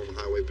by Oklahoma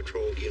Highway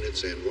Patrol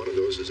units, and 1 of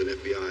those is an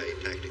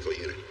FBI tactical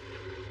unit.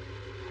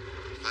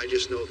 I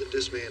just know that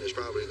this man is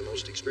probably the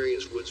most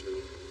experienced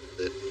woodsman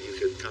that you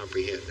could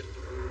comprehend.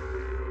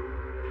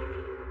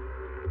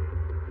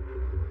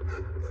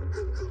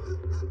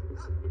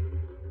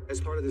 As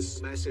part of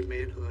this massive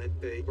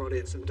manhunt, they brought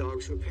in some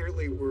dogs who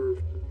apparently were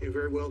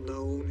very well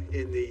known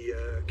in the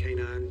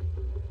canine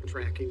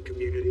tracking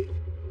community.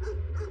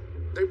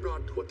 They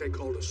brought what they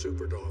called a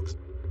super dogs.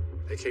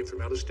 They came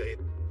from out of state,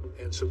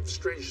 and some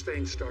strange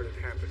things started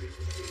happening.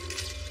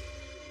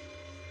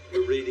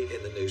 We're reading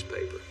in the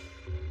newspaper.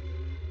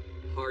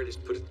 Hart has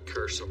put a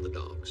curse on the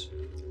dogs.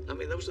 I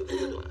mean, those are the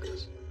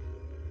headlines.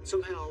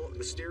 Somehow,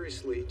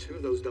 mysteriously, 2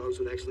 of those dogs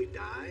would actually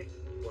die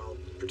while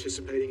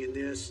participating in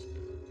this.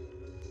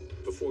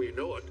 Before you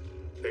know it,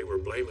 they were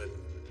blaming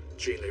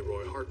Gene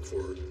Leroy Hart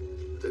for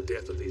the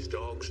death of these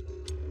dogs.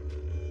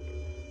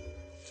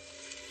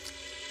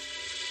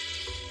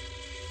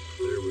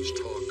 There was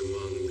talk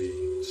among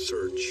the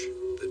search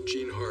that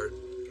Gene Hart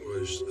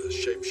was a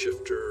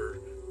shapeshifter,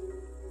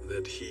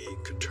 that he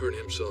could turn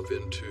himself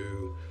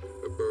into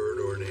a bird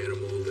or an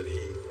animal, that he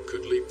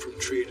could leap from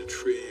tree to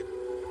tree.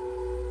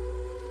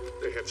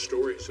 They have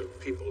stories of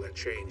people that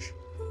change.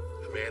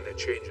 A man that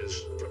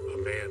changes from a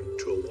man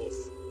to a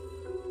wolf,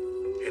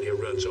 and he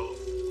runs off.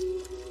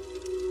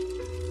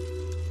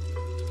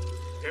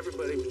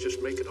 Everybody was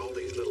just making all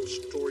these little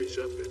stories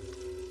up, and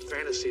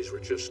fantasies were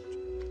just,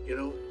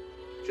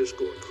 just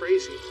going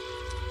crazy.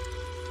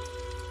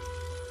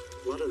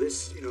 A lot of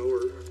this,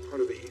 are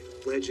part of the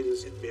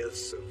legends and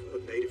myths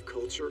of native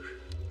culture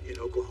in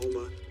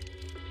Oklahoma.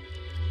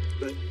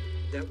 But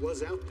that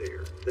was out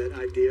there, that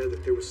idea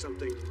that there was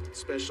something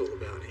special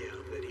about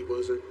him, that he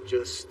wasn't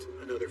just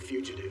another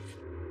fugitive.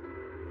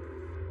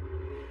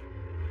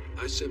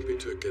 I simply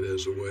took it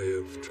as a way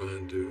of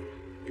trying to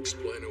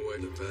explain away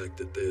the fact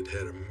that they had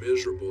had a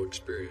miserable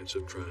experience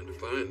of trying to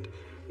find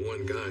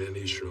one guy in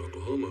eastern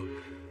Oklahoma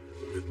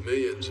with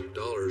millions of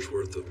dollars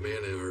worth of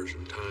man hours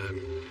and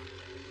time.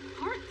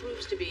 Hart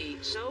proves to be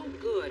so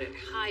good at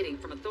hiding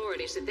from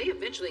authorities that they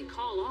eventually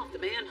call off the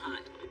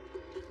manhunt.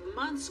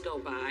 Months go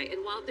by,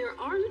 and while there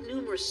are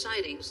numerous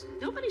sightings,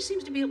 nobody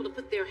seems to be able to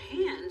put their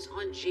hands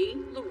on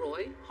Gene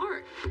Leroy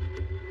Hart.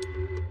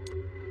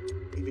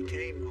 He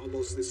became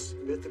almost this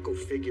mythical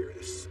figure,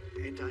 this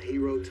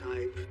anti-hero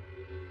type.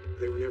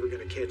 They were never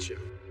going to catch him.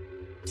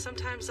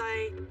 Sometimes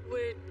I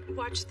would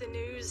watch the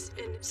news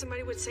and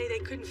somebody would say they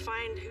couldn't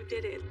find who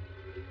did it.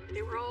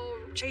 They were all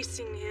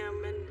chasing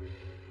him,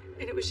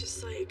 and it was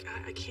just like,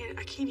 I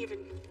can't even,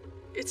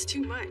 it's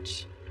too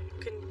much.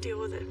 Couldn't deal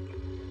with it.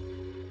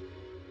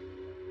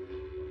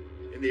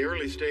 In the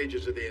early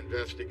stages of the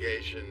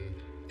investigation,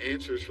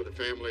 answers for the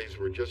families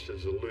were just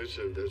as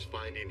elusive as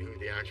finding who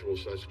the actual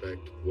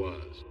suspect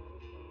was.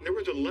 There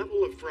was a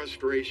level of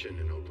frustration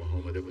in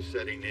Oklahoma that was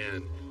setting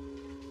in.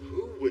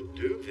 Who would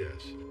do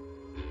this?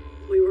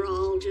 We were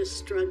all just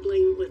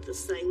struggling with the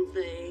same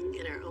thing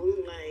in our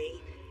own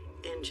way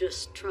and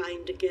just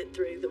trying to get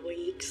through the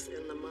weeks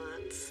and the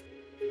months.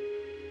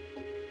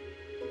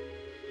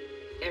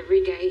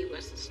 Every day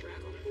was a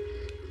struggle.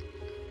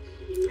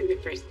 And the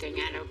first thing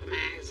I'd open my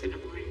eyes in the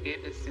morning,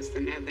 it was just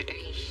another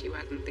day she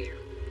wasn't there.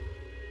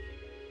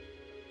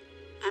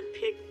 I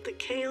picked the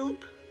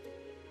camp,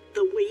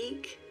 the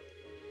week,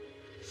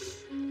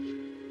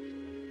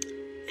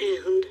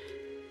 and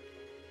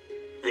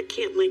I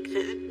can't make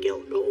that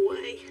guilt go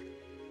away.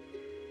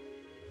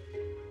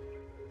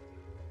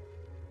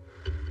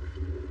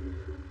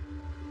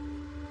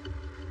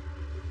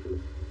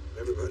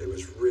 Everybody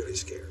was really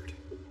scared.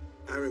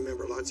 I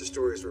remember lots of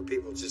stories where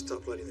people just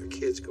stopped letting their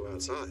kids go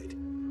outside.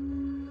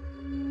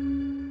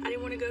 I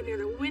didn't want to go near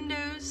the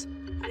windows.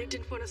 I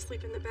didn't want to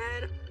sleep in the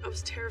bed. I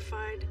was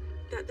terrified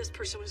that this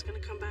person was going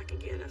to come back and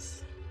get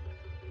us.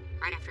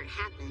 Right after it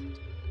happened,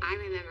 I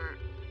remember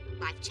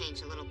life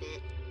changed a little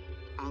bit.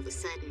 All of a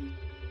sudden,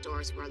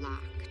 doors were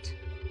locked.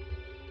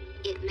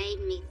 It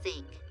made me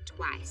think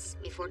twice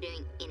before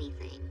doing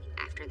anything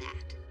after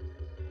that.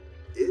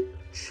 It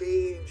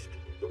changed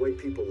the way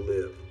people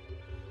live.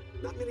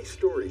 Not many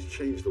stories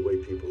changed the way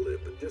people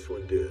live, but this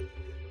one did.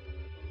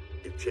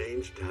 It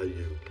changed how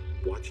you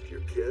watched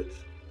your kids,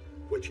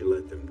 what you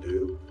let them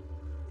do,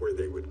 where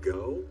they would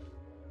go.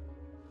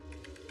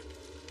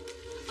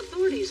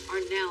 Authorities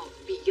are now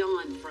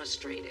beyond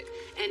frustrated,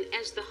 and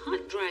as the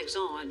hunt drags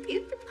on,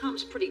 it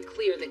becomes pretty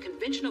clear that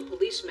conventional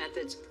police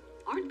methods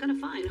aren't going to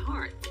find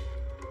Hart.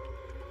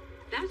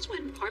 That's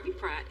when Harvey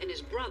Pratt and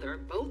his brother,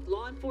 both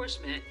law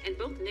enforcement and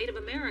both Native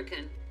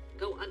American,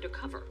 go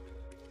undercover.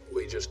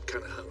 We just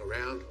kind of hung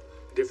around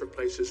different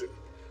places and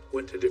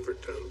went to different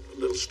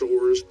little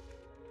stores.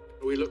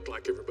 We looked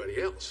like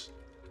everybody else.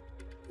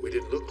 We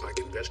didn't look like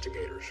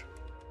investigators.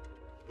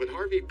 What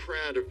Harvey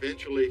Pratt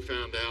eventually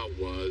found out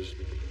was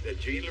that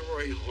Gene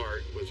Leroy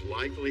Hart was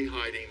likely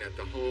hiding at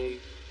the home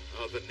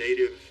of a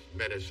native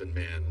medicine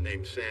man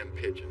named Sam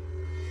Pigeon.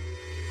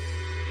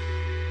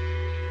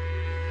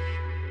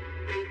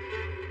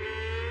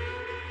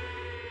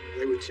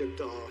 They were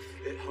tipped off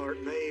that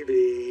Hart may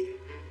be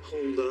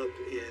holed up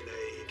in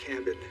a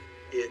cabin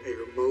in a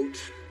remote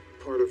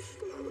part of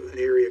an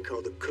area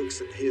called the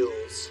Cookson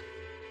Hills.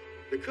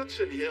 The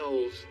Cookson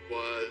Hills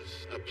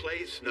was a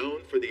place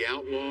known for the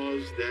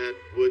outlaws that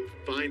would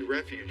find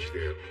refuge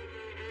there.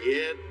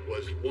 It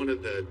was one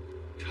of the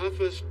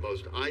toughest,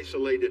 most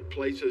isolated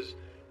places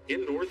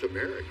in North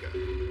America.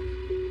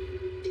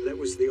 That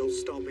was the old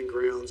stomping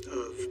grounds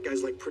of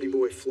guys like Pretty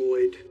Boy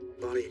Floyd,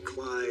 Bonnie and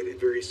Clyde, and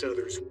various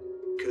others,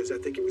 because I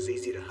think it was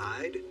easy to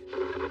hide.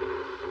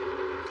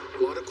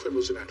 A lot of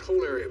criminals in that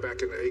whole area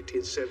back in the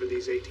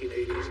 1870s,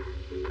 1880s.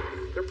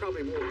 There are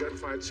probably more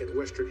gunfights in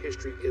Western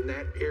history in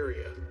that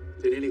area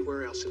than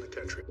anywhere else in the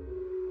country.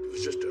 It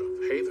was just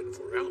a haven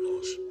for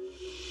outlaws.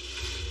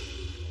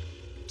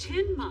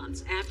 10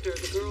 months after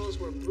the girls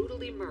were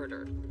brutally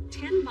murdered,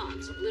 10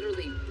 months of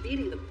literally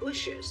beating the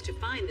bushes to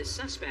find the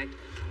suspect,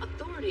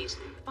 authorities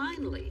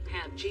finally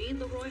have Gene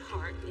Leroy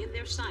Hart in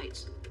their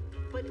sights.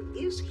 But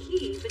is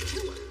he the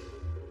killer?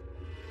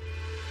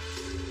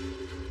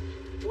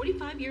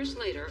 45 years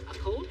later, a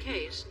cold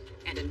case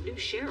and a new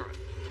sheriff.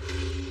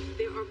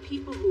 There are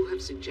people who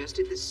have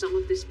suggested that some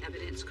of this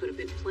evidence could have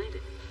been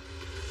planted.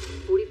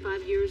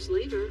 45 years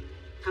later,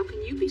 how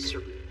can you be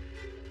certain?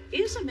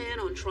 Is a man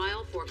on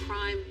trial for a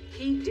crime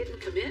he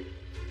didn't commit?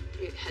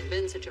 It had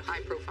been such a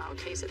high-profile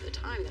case at the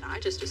time that I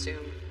just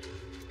assumed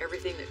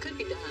everything that could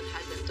be done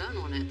had been done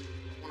on it.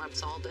 When I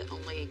saw that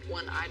only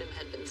one item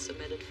had been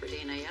submitted for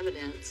DNA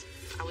evidence,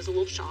 I was a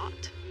little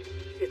shocked.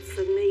 It's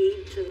the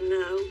need to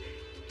know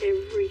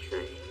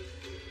everything,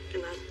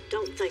 and I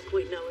don't think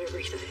we know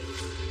everything.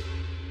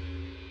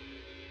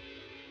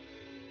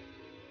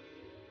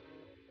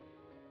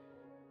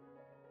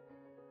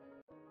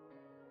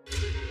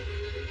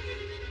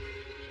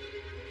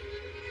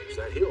 There's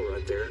that hill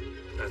right there.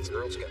 That's the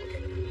Girl Scout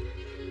camp.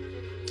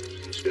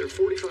 It's been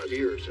 45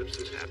 years since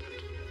this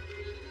happened,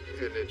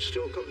 and it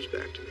still comes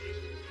back to me.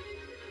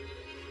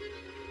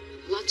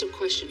 Lots of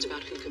questions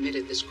about who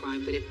committed this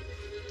crime, but if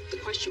the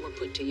question were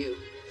put to you,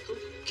 who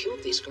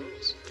killed these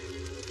girls?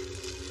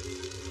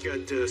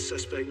 Got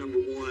suspect number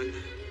one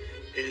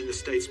in the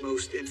state's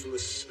most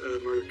infamous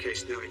murder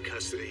case now in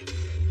custody.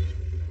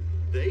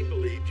 They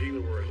believe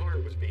Gene Leroy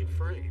Hart was being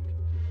framed.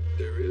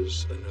 There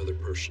is another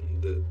person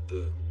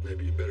that may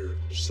be a better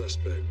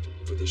suspect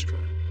for this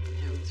crime.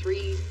 You know,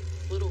 3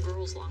 little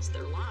girls lost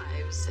their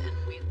lives, and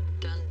we'd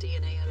done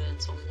DNA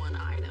evidence on one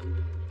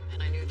item,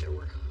 and I knew there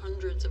were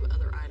hundreds of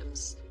other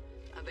items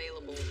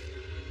available.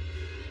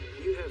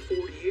 You have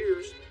 40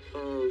 years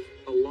of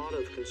a lot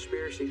of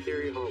conspiracy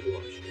theory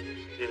hogwash,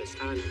 and it's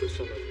time to put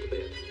some of it to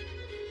bed.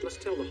 Let's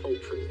tell the whole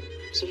truth.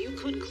 So you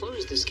could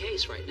close this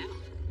case right now.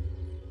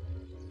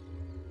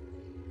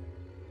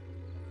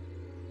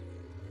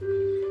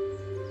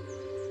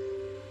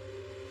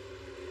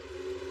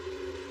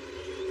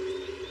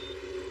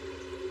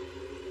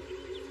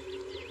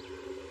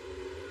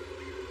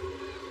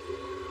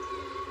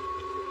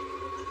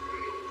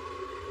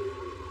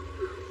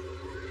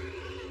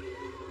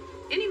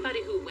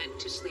 Anybody who went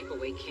to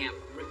sleepaway camp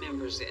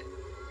remembers it.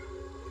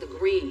 The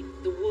green,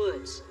 the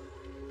woods.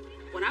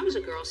 When I was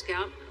a Girl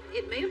Scout,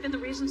 it may have been the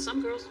reason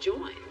some girls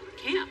joined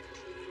camp.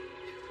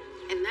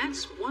 And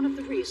that's one of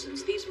the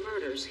reasons these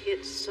murders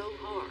hit so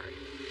hard.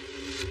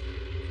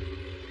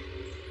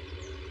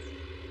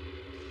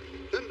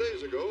 10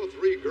 days ago,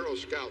 3 Girl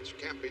Scouts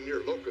camping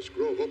near Locust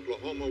Grove,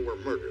 Oklahoma were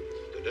murdered.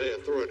 Today,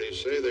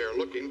 authorities say they are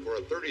looking for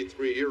a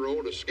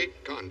 33-year-old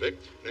escaped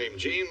convict named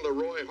Gene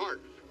Leroy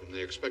Hart, whom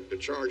they expect to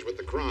charge with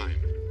the crime.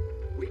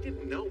 We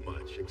didn't know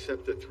much,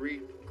 except that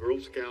 3 Girl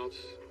Scouts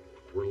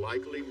were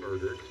likely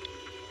murdered.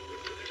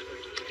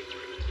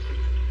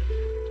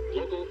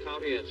 Local,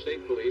 county, and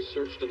state police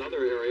searched another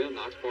area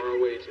not far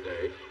away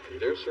today, and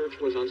their search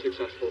was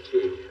unsuccessful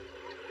too.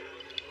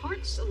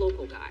 Hart's a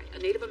local guy, a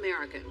Native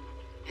American.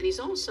 And he's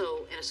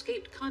also an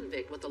escaped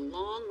convict with a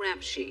long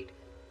rap sheet,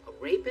 a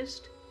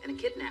rapist and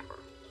a kidnapper.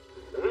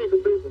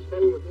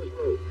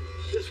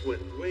 This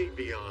went way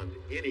beyond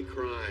any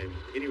crime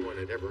anyone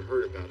had ever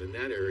heard about in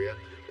that area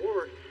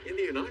or in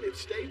the United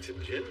States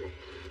in general.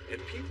 And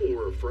people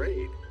were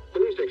afraid.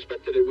 Police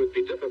expected it would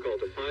be difficult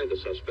to find the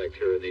suspect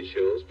here in these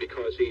hills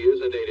because he is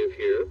a native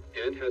here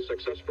and has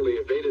successfully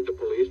evaded the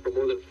police for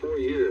more than 4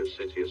 years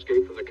since he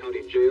escaped from the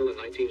county jail in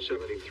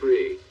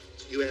 1973.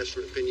 You asked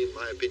for an opinion.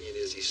 My opinion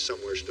is he's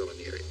somewhere still in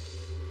the area.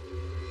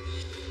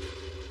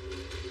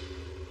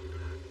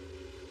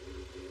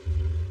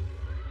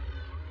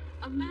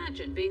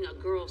 Imagine being a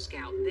Girl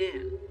Scout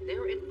then.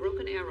 They're in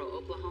Broken Arrow,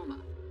 Oklahoma.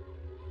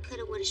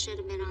 Coulda, woulda,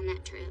 shoulda been on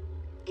that trip.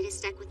 It has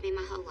stuck with me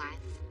my whole life.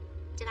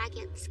 Did I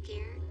get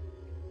scared?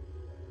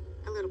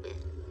 A little bit.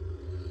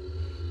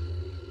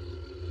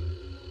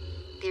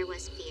 There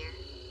was fear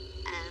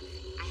of,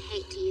 I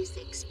hate to use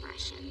the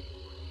expression,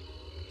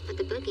 but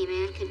the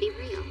boogeyman could be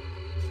real.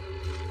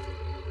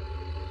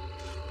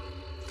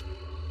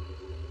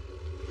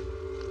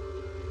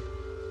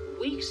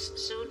 Weeks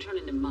soon turn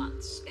into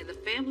months, and the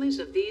families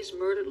of these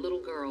murdered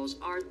little girls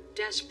are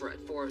desperate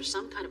for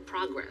some kind of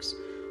progress.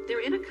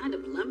 They're in a kind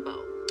of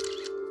limbo.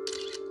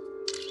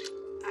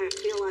 I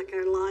feel like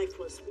our life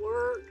was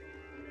work,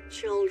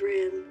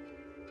 children.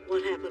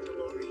 What happened to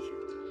Lori?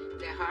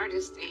 The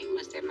hardest thing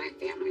was that my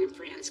family and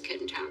friends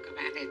couldn't talk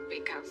about it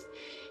because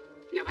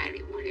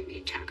nobody wanted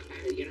me to talk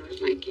about it. You know, it's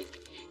like,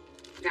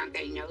 don't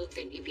they know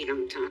that if you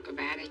don't talk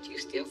about it, you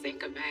still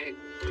think about it?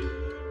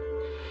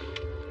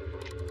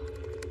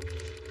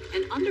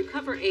 An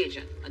undercover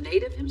agent, a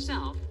native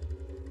himself,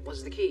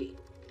 was the key.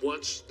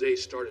 Once they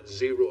started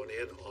zeroing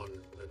in on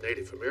the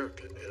Native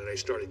American, and they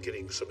started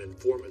getting some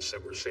informants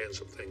that were saying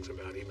some things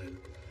about him, and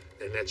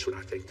that's when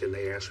I think then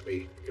they asked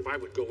me if I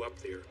would go up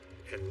there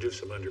and do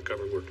some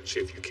undercover work and see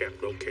if you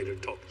can't locate him,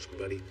 talk to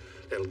somebody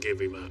that'll give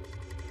him up.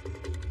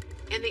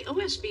 And the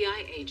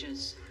OSBI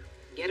agents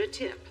get a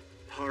tip.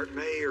 Hart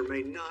may or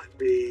may not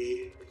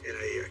be in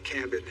a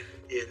cabin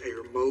in a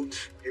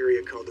remote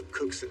area called the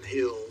Cookson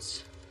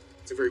Hills.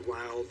 It's a very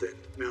wild and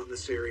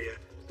mountainous area.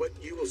 What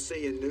you will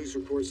see in news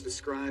reports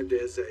described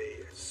as a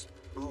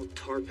small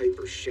tar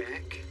paper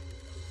shack.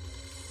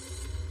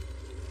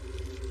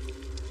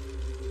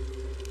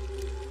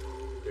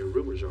 There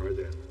rumors are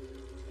that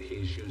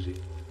he's using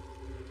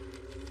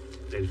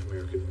Native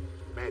American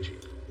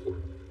magic or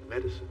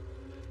medicine.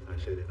 I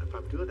said, and if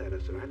I'm doing that, I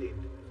said,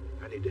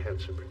 I need to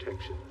have some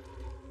protection.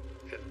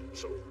 And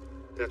so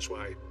that's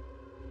why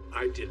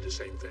I did the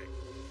same thing.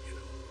 You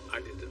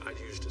know, I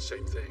used the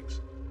same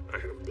things. I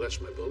had them bless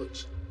my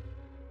bullets.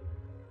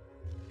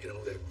 You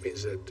know, that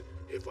means that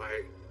if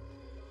I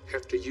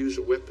have to use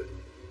a weapon,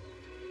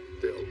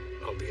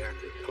 I'll be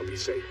accurate, I'll be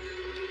safe.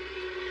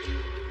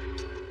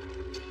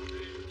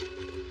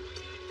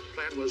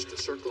 Plan was to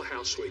circle a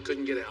house so he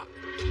couldn't get out.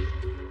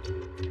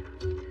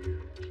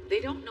 They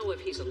don't know if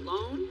he's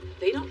alone.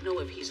 They don't know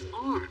if he's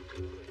armed.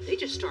 They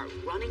just start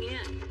running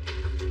in.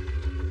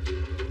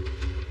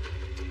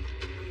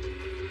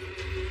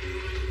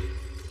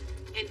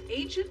 An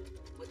agent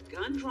with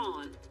gun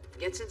drawn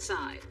gets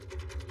inside.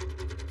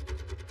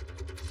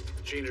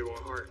 Gene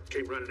Hart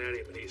came running at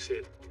him and he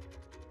said,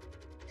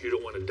 "You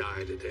don't want to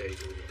die today."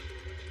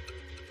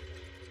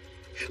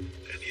 And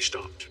he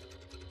stopped.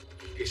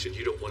 He said,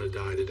 "You don't want to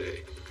die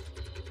today."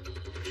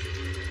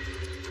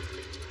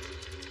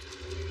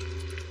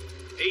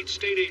 8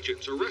 state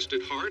agents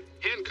arrested Hart,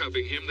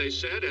 handcuffing him, they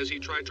said, as he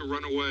tried to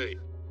run away.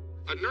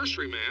 A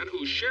nurseryman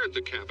who shared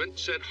the cabin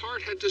said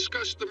Hart had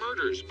discussed the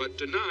murders but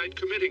denied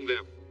committing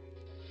them.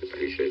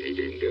 He said he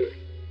didn't do it.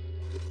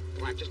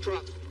 Watch his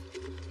truck.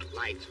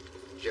 Lights.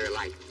 Jerry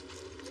light.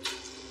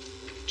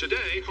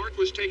 Today, Hart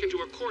was taken to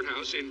a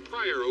courthouse in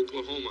Pryor,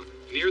 Oklahoma,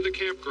 near the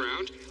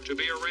campground, to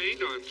be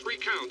arraigned on 3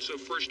 counts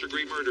of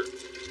first-degree murder.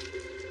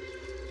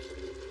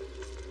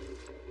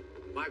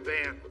 My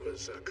van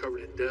was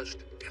covered in dust,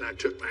 and I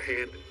took my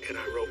hand and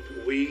I wrote,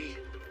 "We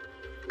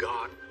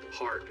got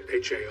Hart,"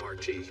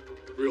 H-A-R-T,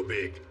 real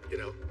big, you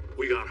know,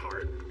 "We got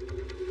Hart."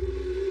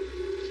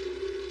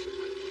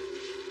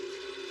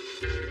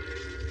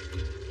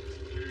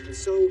 And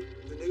so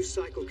the news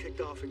cycle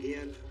kicked off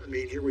again. I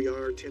mean, here we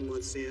are 10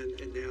 months in,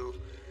 and now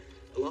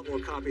a lot more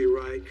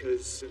copyright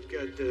because we've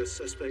got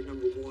suspect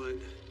number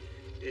 1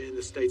 in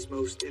the state's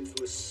most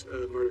infamous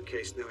murder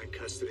case now in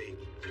custody.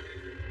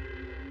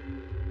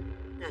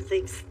 I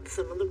think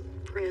some of the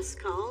press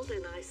called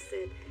and I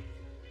said,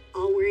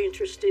 all we're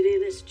interested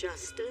in is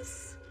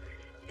justice.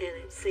 And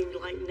it seemed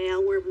like now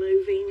we're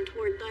moving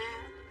toward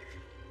that.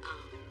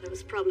 It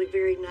was probably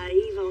very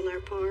naive on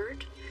our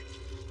part.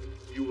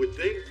 You would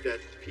think that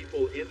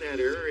people in that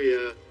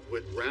area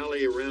would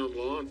rally around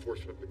law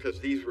enforcement because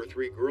these were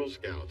 3 Girl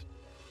Scouts.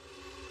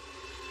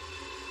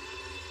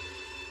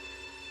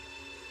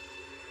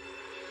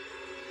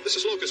 This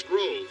is Locust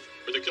Grove,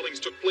 where the killings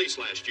took place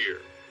last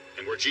year,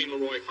 and where Gene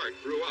Leroy Hart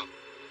grew up.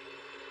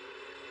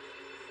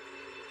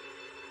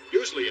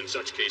 Usually in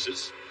such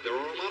cases, there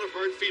are a lot of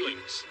hard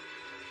feelings,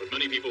 but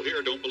many people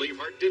here don't believe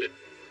Hart did it.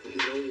 In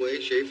no way,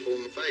 shape,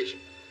 form, or fashion.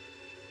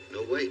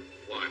 No way.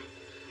 Why?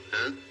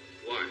 Huh?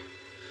 Why?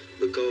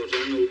 Because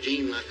I know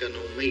Gene like I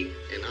know me,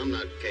 and I'm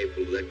not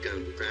capable of that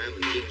kind of a crime,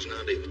 and Gene's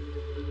not either.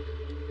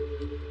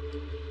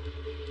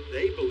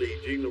 They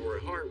believe Jean Leroy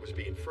Hart was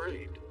being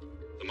framed.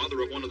 The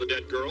mother of one of the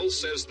dead girls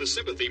says the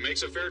sympathy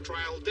makes a fair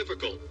trial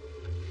difficult.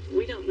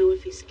 We don't know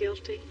if he's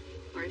guilty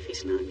or if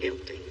he's not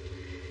guilty.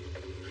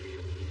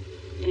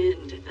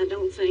 And I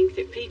don't think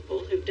that people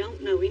who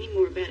don't know any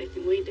more about it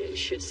than we do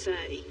should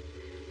say,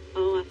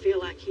 oh, I feel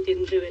like he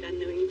didn't do it. I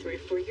knew him 3 or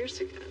 4 years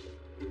ago.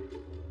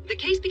 The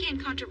case became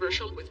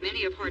controversial, with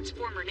many of Hart's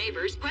former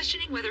neighbors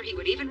questioning whether he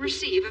would even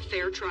receive a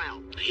fair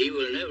trial. He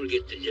will never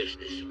get the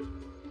justice.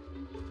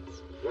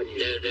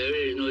 There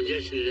is no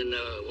justice in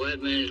the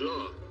white man's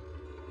law.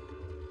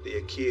 The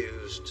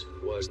accused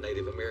was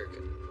Native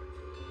American,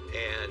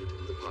 and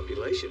the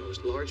population was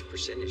a large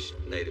percentage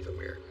Native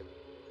American.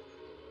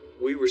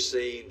 We were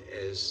seen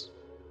as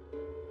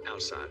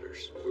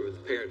outsiders. We were the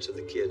parents of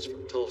the kids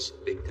from Tulsa,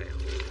 big town.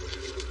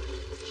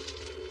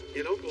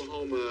 In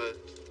Oklahoma,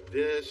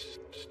 this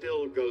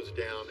still goes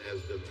down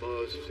as the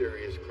most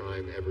serious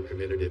crime ever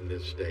committed in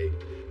this state.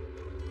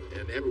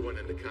 And everyone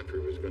in the country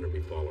was going to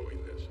be following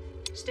this.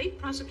 State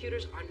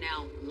prosecutors are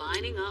now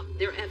lining up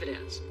their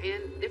evidence,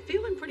 and they're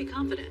feeling pretty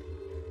confident.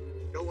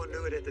 No one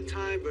knew it at the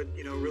time, but,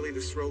 really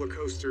this roller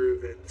coaster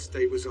that the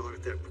state was on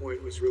at that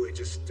point was really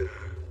just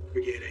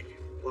beginning.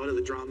 A lot of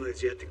the drama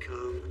is yet to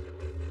come.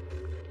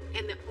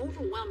 And the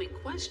overwhelming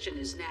question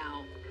is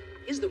now,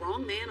 is the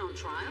wrong man on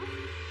trial?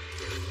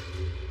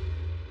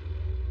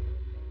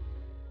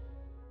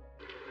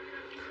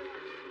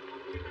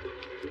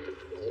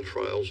 All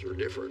trials are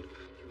different.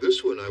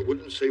 This one I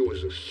wouldn't say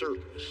was a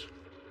circus,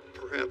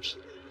 perhaps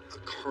a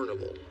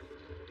carnival,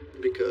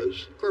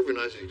 because Garvin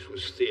Isaacs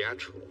was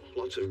theatrical.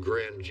 Lots of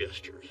grand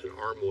gestures and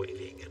arm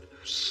waving and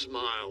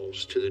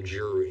smiles to the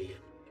jury.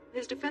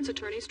 His defense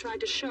attorneys tried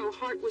to show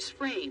Hart was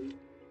framed.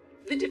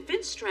 The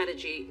defense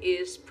strategy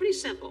is pretty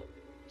simple.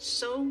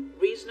 Sow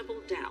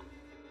reasonable doubt.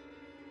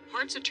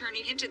 Hart's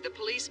attorney hinted the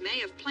police may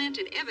have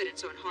planted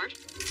evidence on Hart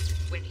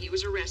when he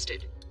was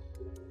arrested.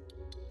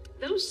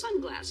 Those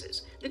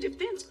sunglasses, the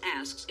defense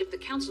asks if the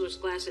counselor's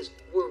glasses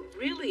were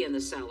really in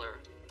the cellar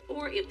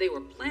or if they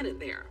were planted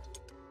there.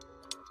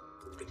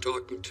 In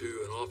talking to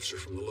an officer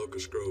from the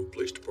Locust Grove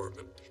Police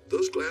Department,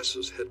 those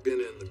glasses had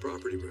been in the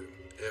property room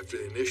after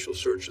the initial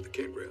search of the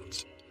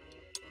campgrounds.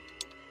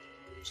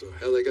 So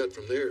how they got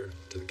from there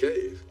to the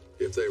cave,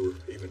 if they were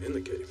even in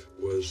the cave,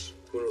 was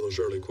one of those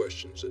early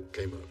questions that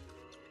came up.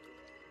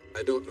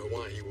 I don't know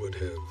why he would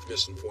have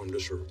misinformed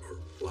us or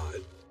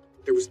lied.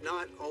 There was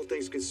not, all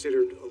things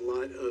considered, a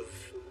lot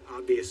of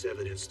obvious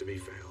evidence to be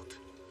found,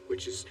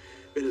 which has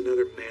been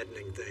another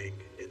maddening thing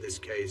in this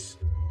case.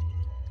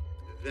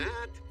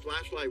 That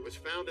flashlight was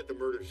found at the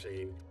murder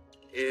scene,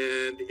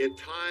 and it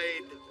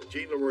tied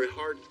Gene Leroy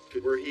Hart to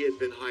where he had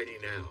been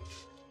hiding out.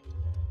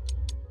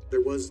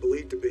 There was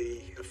believed to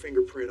be a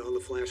fingerprint on the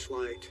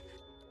flashlight.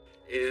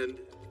 And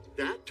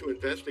that, to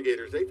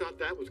investigators, they thought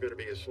that was going to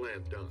be a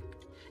slam dunk.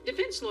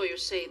 Defense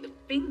lawyers say the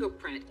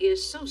fingerprint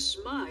is so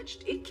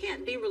smudged, it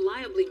can't be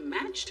reliably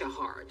matched to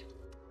Hart.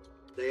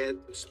 They had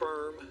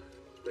sperm,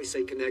 they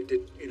say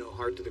connected,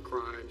 Hart to the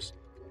crimes.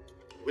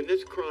 When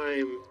this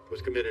crime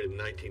was committed in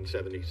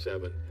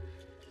 1977,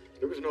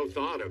 there was no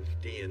thought of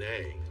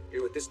DNA.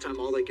 At this time,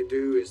 all they could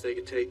do is they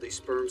could take these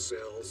sperm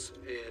cells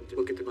and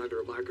look at them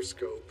under a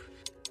microscope.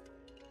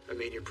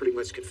 You're pretty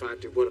much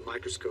confined to what a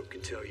microscope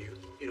can tell you.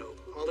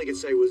 All they could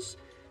say was,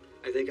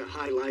 I think, a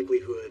high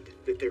likelihood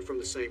that they're from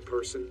the same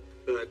person,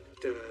 but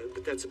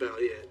that's about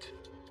it.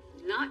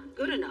 Not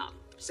good enough,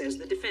 says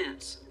the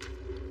defense.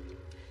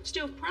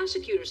 Still,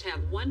 prosecutors have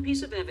one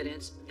piece of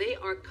evidence they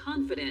are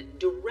confident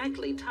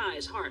directly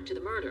ties Hart to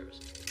the murders.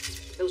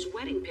 Those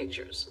wedding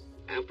pictures.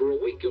 After a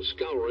week of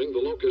scouring the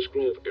Locust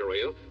Grove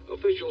area,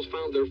 officials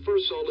found their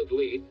first solid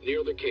lead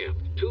near the camp.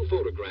 2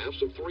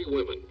 photographs of 3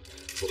 women.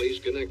 Police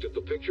connected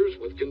the pictures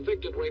with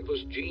convicted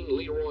rapist Gene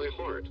Leroy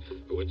Hart,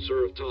 who had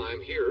served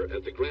time here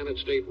at the Granite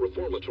State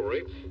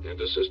Reformatory and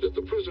assisted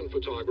the prison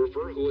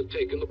photographer who had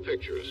taken the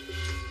pictures.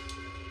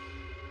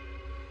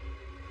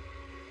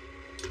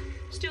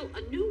 Still,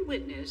 a new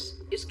witness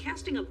is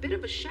casting a bit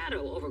of a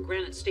shadow over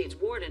Granite State's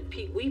warden,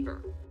 Pete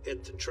Weaver.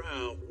 At the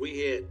trial, we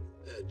had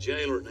a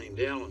jailer named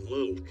Alan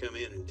Little come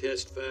in and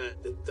testify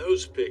that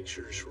those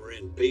pictures were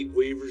in Pete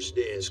Weaver's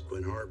desk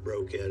when Hart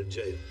broke out of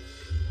jail.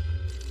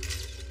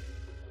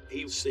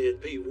 He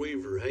said Pete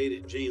Weaver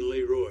hated Gene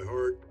Leroy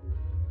Hart.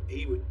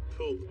 He would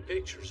pull the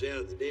pictures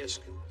out of the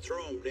desk and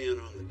throw them down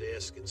on the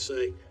desk and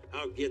say,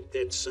 I'll get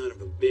that son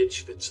of a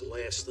bitch if it's the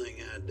last thing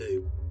I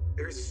do.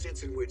 There's a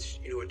sense in which,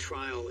 a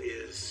trial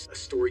is a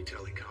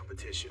storytelling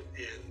competition,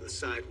 and the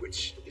side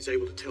which is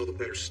able to tell the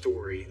better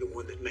story, the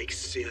one that makes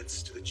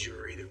sense to the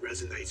jury, that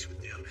resonates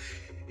with them,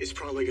 is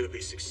probably going to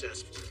be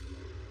successful.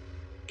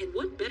 And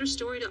what better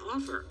story to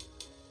offer?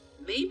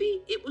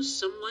 Maybe it was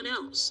someone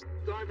else.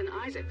 Garvin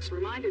Isaacs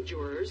reminded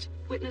jurors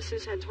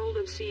witnesses had told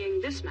of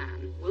seeing this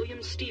man,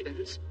 William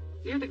Stevens,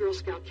 near the Girl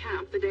Scout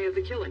camp the day of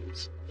the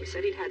killings. They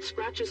said he'd had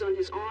scratches on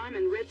his arm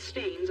and red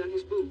stains on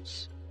his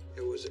boots.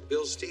 And was it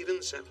Bill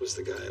Stevens? That was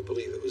the guy, I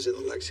believe, that was in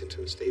the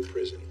Lexington State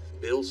Prison.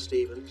 Bill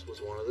Stevens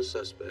was one of the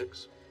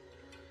suspects.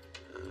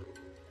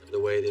 The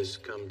way this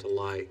come to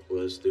light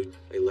was through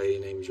a lady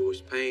named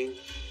Joyce Payne.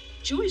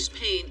 Joyce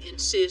Payne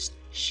insists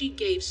she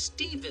gave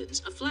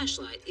Stevens a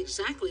flashlight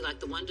exactly like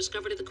the one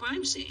discovered at the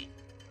crime scene.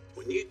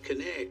 When you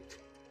connect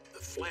a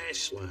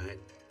flashlight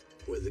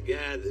with a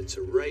guy that's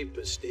a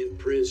rapist in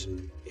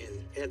prison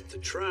and at the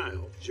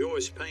trial,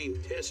 Joyce Payne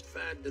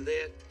testified to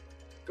that.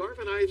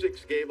 Garvin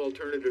Isaacs gave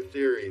alternative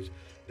theories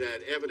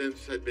that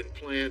evidence had been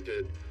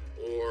planted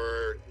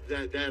or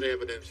that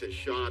evidence is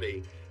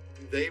shoddy.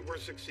 They were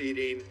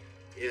succeeding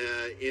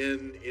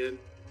in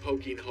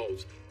poking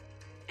holes.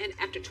 And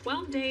after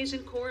 12 days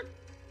in court,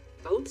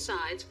 both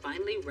sides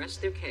finally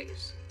rest their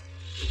case.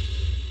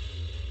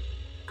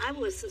 I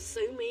was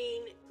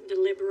assuming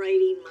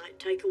deliberating might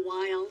take a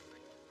while,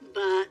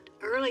 but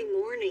early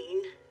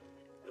morning,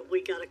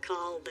 we got a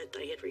call that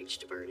they had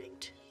reached a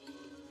verdict.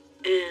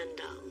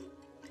 And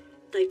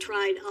they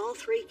tried all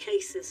three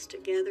cases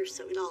together,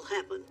 so it all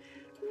happened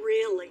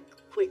really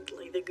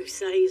quickly. The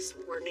Goussets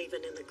weren't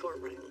even in the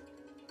courtroom.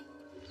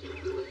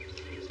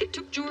 It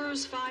took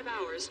jurors 5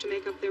 hours to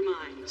make up their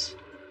minds.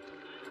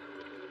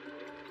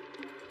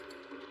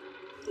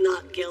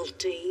 Not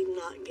guilty,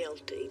 not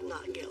guilty,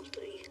 not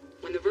guilty.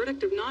 When the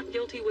verdict of not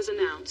guilty was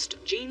announced,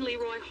 Gene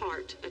Leroy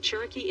Hart, a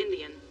Cherokee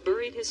Indian,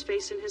 buried his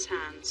face in his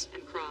hands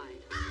and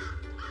cried.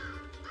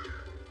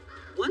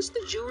 Was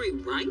the jury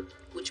right?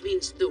 Which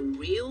means the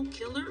real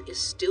killer is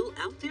still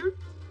out there?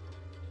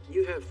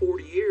 You have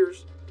 40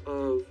 years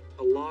of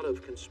a lot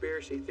of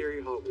conspiracy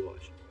theory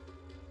hogwash.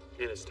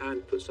 And it's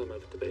time to put some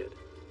of it to bed.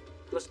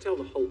 Let's tell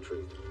the whole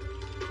truth.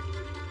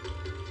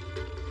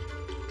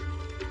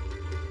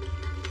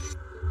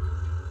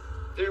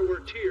 There were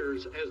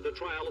tears as the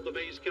trial of the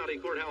Mays County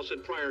Courthouse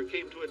in Pryor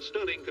came to its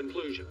stunning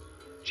conclusion.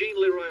 Gene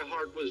Leroy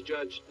Hart was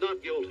judged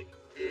not guilty.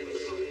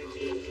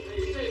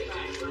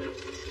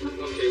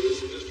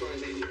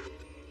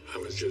 I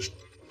was just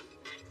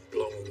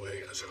blown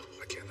away. I said,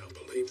 I cannot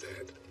believe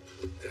that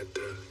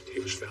he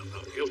was found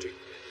not guilty.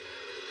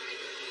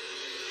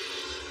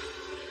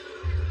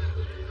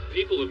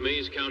 People of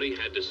Mays County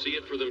had to see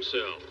it for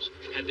themselves,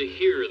 had to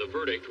hear the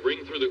verdict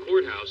ring through the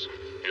courthouse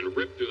and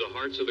rip through the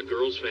hearts of the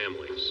girls'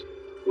 families.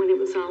 When it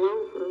was all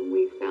over,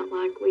 we felt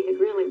like we had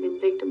really been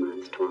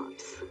victimized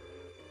twice.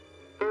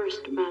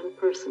 First, by the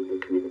person who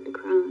committed the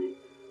crime,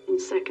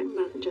 and second,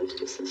 by the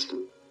justice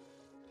system.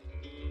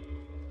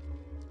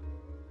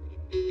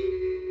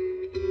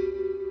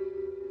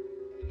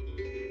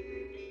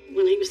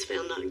 When he was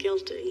found not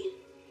guilty,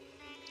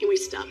 and we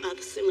stopped by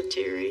the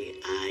cemetery,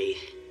 I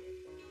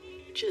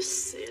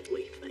just said,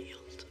 we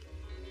failed.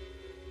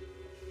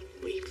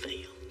 We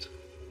failed.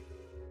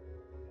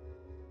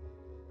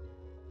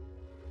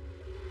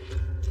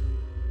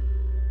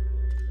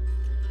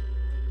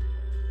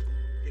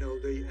 You know,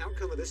 the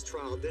outcome of this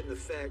trial didn't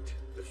affect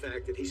the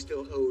fact that he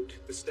still owed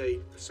the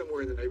state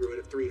somewhere in the neighborhood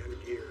of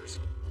 300 years.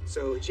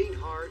 So Gene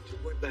Hart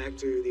went back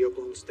to the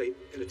Oklahoma State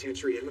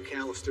Penitentiary in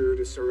McAllister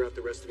to serve out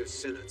the rest of his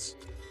sentence.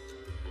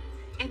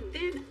 And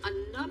then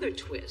another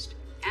twist.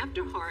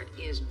 After Hart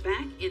is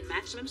back in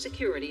maximum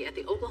security at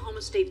the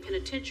Oklahoma State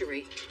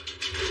Penitentiary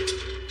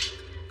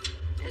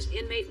as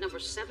inmate number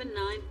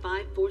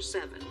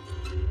 79547.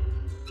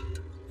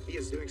 He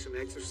is doing some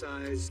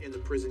exercise in the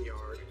prison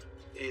yard,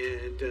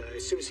 and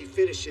as soon as he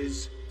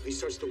finishes, he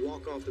starts to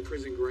walk off the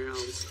prison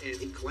grounds, and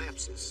he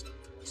collapses.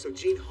 So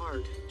Gene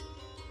Hart,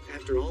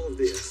 after all of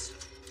this,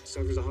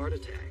 suffers a heart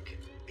attack.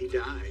 He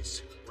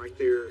dies right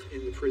there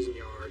in the prison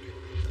yard.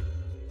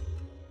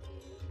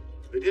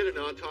 They did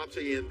an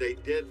autopsy, and they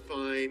did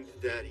find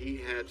that he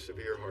had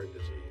severe heart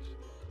disease.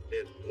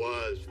 It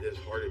was this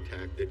heart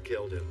attack that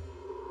killed him.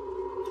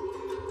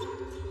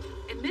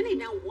 And many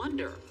now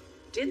wonder,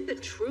 did the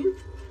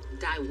truth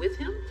die with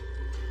him?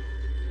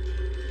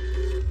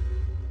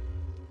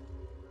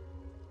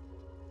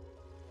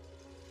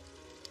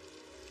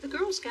 The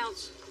Girl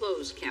Scouts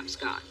closed Camp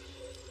Scott.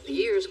 The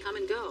years come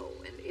and go,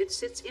 and it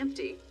sits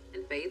empty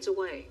and fades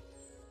away.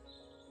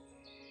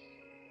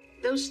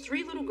 Those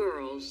three little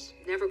girls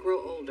never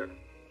grow older,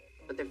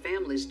 but their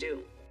families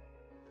do.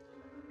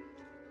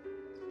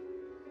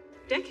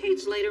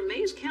 Decades later,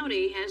 Mays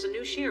County has a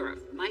new sheriff,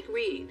 Mike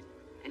Reed,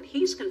 and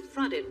he's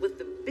confronted with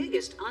the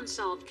biggest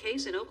unsolved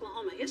case in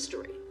Oklahoma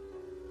history.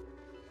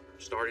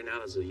 Starting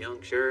out as a young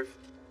sheriff,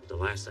 the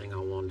last thing I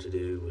wanted to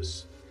do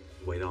was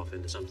wade off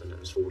into something that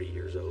was 40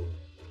 years old.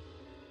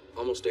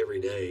 Almost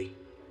every day,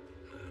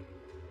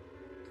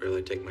 really,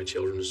 I take my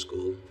children to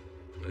school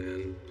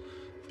and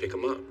pick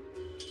them up.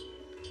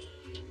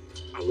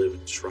 I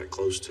live just right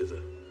close to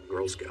the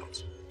Girl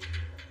Scouts.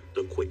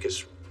 The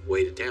quickest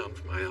way to town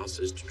from my house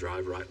is to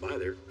drive right by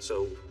there.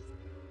 So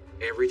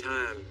every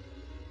time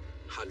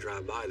I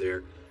drive by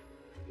there,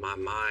 my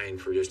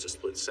mind for just a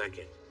split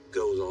second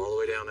goes all the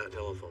way down that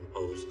telephone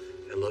post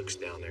and looks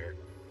down there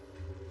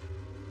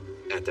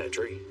at that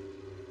tree.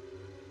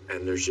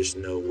 And there's just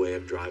no way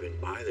of driving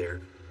by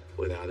there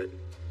without it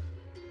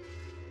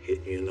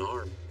hitting you in the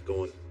arm,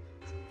 going,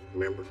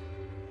 remember?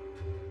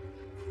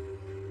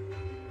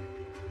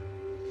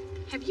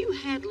 Have you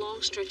had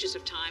long stretches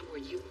of time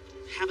where you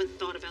haven't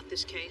thought about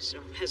this case,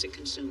 or has it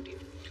consumed you?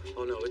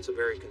 Oh no, it's a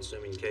very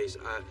consuming case.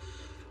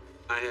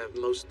 I have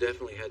most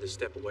definitely had to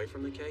step away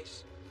from the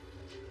case.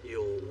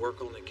 You'll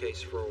work on the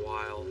case for a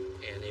while,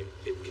 and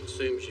it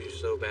consumes you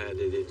so bad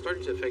that it's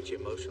starting to affect you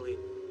emotionally.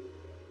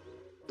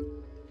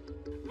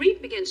 Reed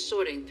begins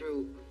sorting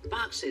through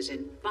boxes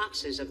and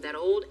boxes of that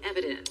old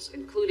evidence,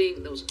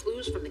 including those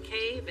clues from the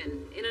cave and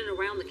in and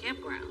around the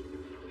campground.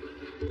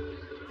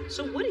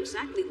 So what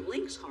exactly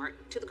links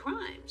Hart to the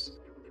crimes?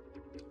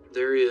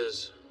 There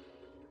is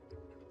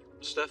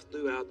stuff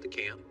throughout the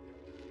camp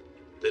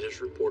that is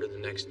reported the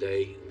next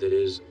day that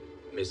is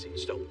missing,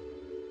 stolen.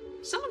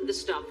 Some of the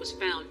stuff was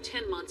found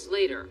 10 months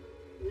later,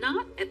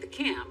 not at the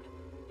camp,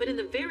 but in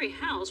the very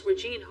house where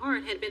Jean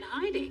Hart had been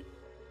hiding.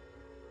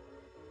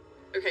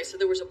 Okay, so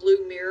there was a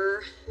blue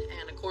mirror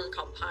and a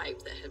corncob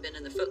pipe that had been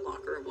in the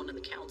footlocker of one of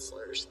the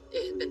counselors.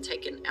 It had been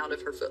taken out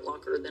of her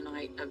footlocker the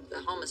night of the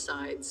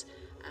homicides.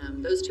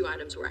 Those two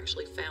items were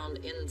actually found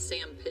in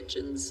Sam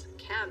Pigeon's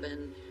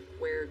cabin,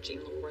 where Jean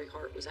Leroy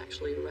Hart was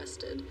actually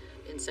arrested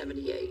in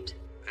 '78.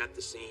 At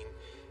the scene,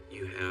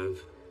 you have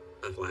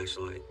a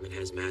flashlight that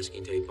has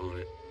masking tape on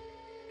it.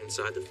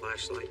 Inside the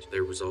flashlight,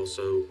 there was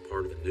also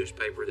part of a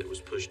newspaper that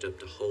was pushed up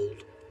to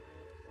hold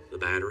the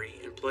battery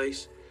in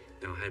place.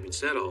 Now, having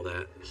said all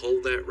that,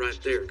 hold that right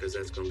there, because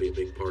that's going to be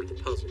a big part of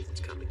the puzzle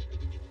that's coming.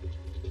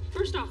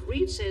 First off,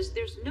 Reed says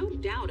there's no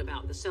doubt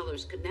about the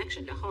seller's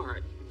connection to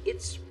Hart.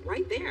 It's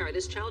right there at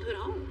his childhood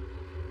home.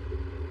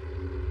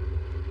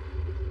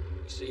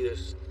 You see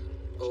this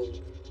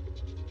old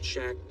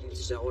shack and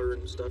cellar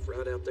and stuff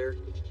right out there?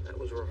 That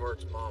was where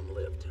Hart's mom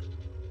lived.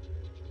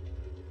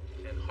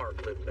 And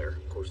Hart lived there.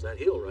 Of course, that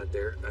hill right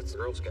there, that's the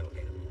Girl Scout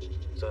camp.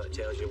 So that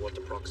tells you what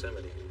the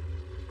proximity.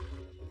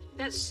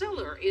 That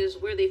cellar is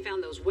where they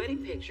found those wedding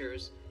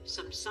pictures,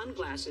 some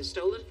sunglasses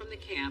stolen from the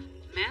camp,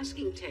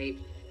 masking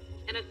tape,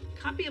 and a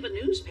copy of a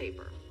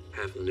newspaper.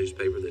 Half of the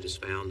newspaper that is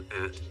found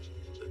at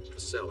the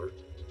cellar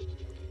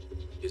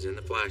is in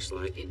the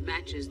flashlight. It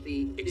matches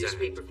the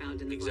newspaper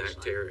found in the flashlight.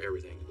 Exact tear,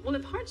 everything. Well,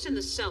 if Hart's in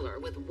the cellar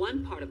with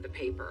one part of the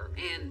paper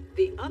and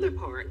the other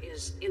part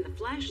is in the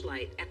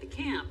flashlight at the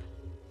camp,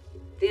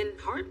 then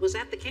Hart was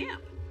at the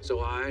camp. So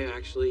I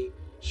actually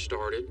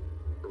started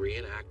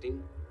reenacting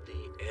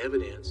the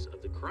evidence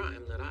of the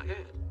crime that I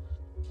had.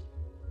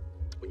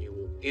 When you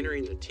were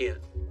entering the tent,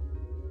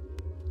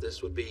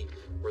 this would be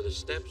where the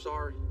steps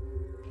are.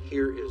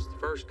 Here is the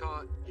first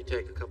cot. You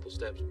take a couple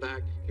steps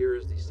back. Here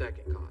is the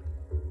second cot.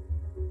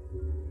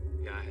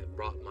 I had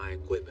brought my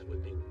equipment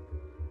with me.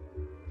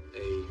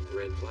 A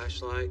red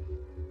flashlight,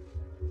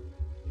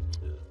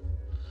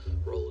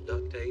 a roll of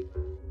duct tape,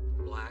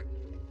 black,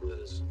 that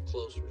is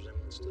close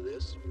resemblance to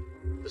this.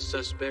 The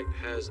suspect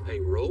has a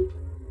rope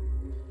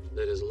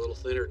that is a little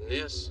thinner than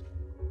this.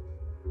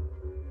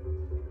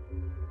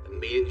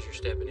 Immediately as you're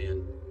stepping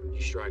in,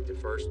 you strike the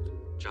first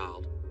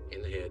child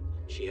in the head.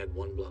 She had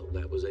one blow.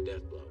 That was a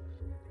death blow.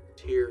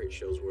 Here it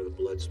shows where the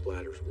blood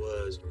splatters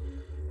was.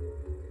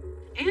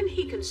 And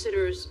he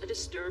considers a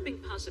disturbing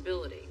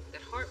possibility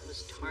that Hart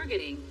was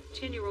targeting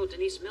 10-year-old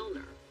Denise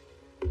Milner.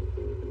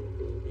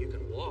 You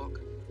can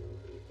walk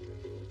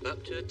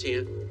up to a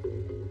tent.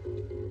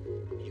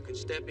 You can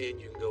step in.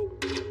 You can go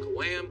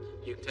ka-wham.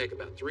 You can take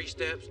about 3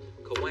 steps.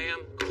 Ka-wham,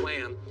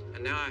 ka-wham.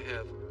 And now I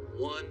have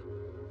one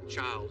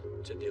child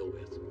to deal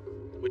with,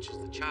 which is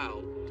the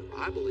child that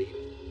I believe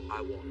I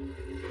want.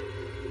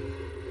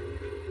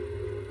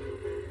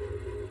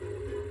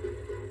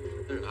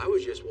 And I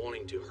was just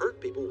wanting to hurt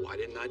people. Why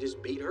didn't I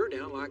just beat her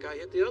down like I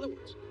hit the other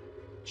ones?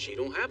 She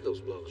don't have those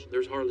blows.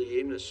 There's hardly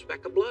even a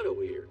speck of blood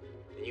over here.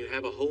 And you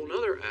have a whole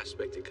nother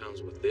aspect that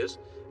comes with this,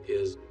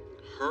 is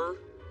her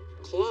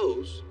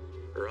clothes,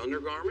 her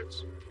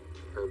undergarments,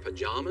 her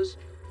pajamas,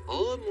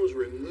 all of them was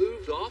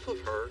removed off of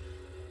her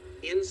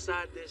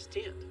inside this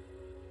tent.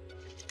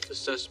 The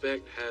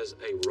suspect has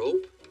a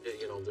rope.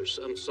 You know, there's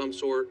some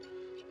sort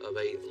of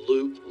a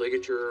loop,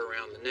 ligature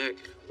around the neck,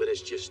 but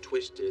it's just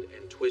twisted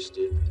and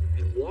twisted,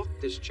 and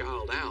walked this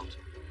child out.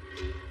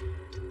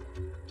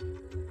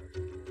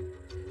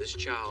 This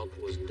child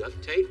was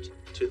duct taped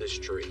to this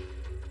tree.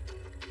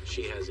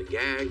 She has a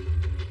gag.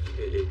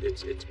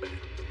 It's bad.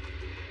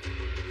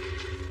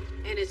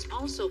 And it's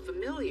also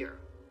familiar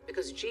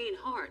because Jean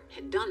Hart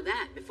had done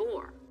that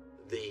before.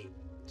 The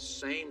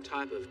same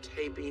type of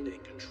taping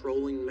and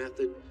controlling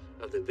method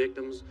of the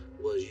victims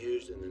was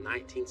used in the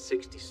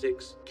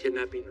 1966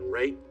 kidnapping and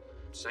rape.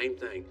 Same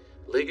thing.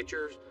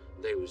 Ligatures,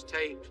 they was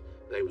taped,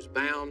 they was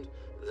bound,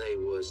 they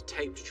was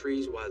taped to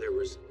trees while there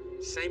was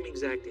same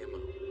exact MO.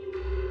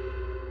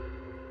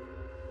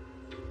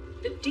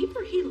 The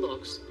deeper he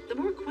looks, the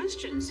more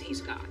questions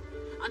he's got,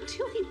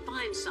 until he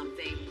finds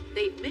something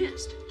they've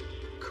missed.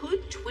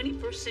 Could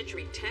 21st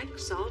century tech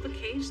solve a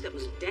case that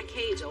was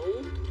decades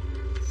old?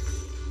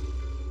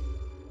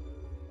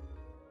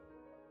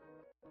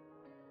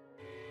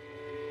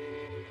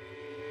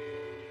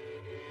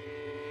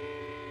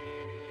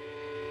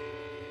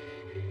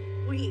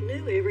 We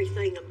knew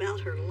everything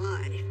about her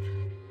life.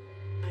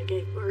 I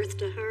gave birth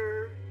to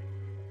her.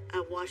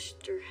 I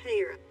washed her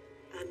hair.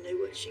 I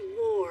knew what she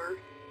wore.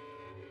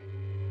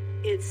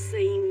 It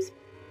seems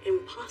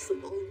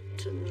impossible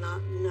to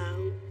not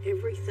know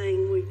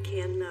everything we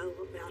can know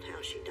about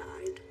how she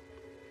died.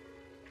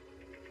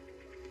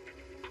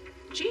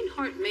 Gene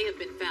Hart may have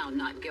been found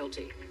not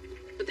guilty,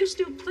 but there's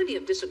still plenty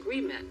of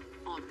disagreement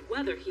on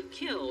whether he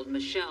killed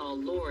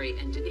Michelle, Lori,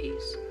 and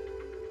Denise.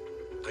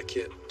 I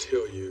can't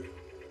tell you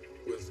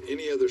with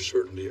any other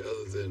certainty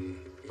other than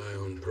my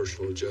own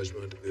personal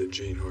judgment that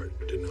Gene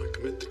Hart did not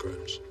commit the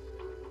crimes.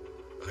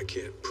 I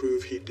can't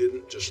prove he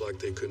didn't, just like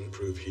they couldn't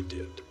prove he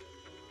did.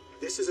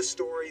 This is a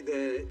story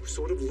that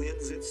sort of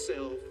lends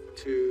itself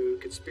to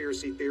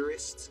conspiracy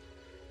theorists,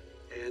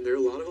 and there are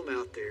a lot of them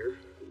out there.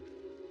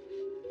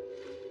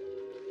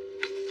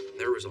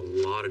 There was a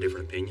lot of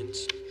different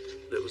opinions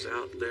that was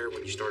out there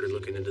when you started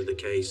looking into the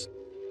case.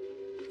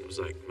 It was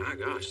like, my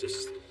gosh,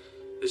 this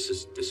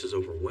is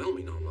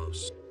overwhelming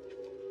almost.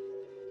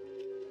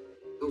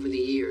 Over the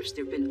years,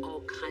 there have been all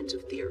kinds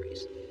of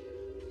theories.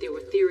 There were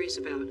theories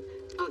about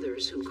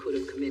others who could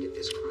have committed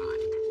this crime.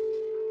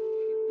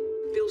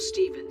 Bill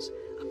Stevens,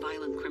 a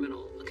violent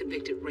criminal, a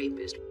convicted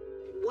rapist.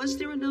 Was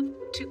there enough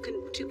to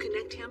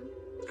connect him?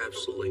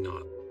 Absolutely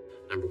not.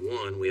 Number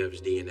one, we have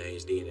his DNA.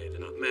 His DNA did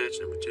not match.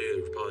 Number two,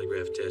 there were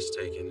polygraph tests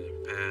taken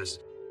and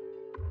passed.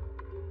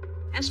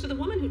 As for the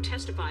woman who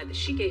testified that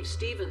she gave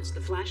Stevens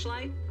the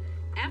flashlight,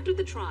 after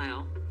the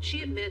trial,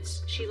 she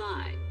admits she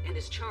lied and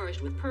is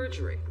charged with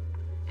perjury.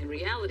 In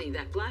reality,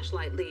 that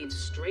flashlight leads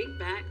straight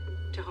back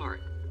to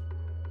Hart.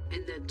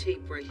 And the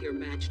tape right here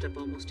matched up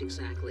almost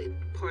exactly.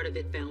 Part of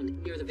it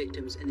found near the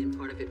victims and then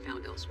part of it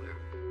found elsewhere.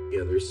 The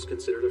other is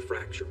considered a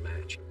fracture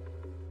match,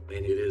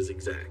 and it is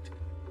exact.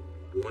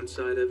 One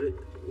side of it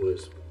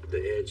was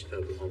the edge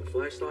on the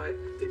flashlight.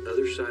 The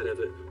other side of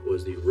it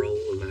was the roll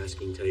of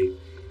masking tape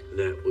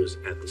that was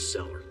at the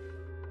cellar.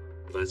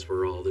 That's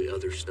where all the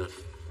other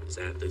stuff is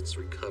at that's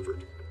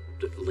recovered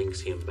that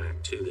links him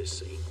back to this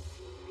scene.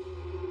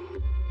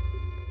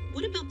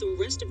 What about the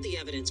rest of the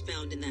evidence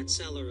found in that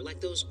cellar, like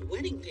those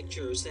wedding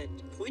pictures that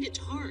pointed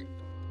to Hart?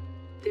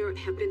 There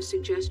have been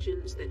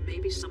suggestions that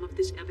maybe some of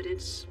this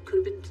evidence could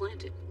have been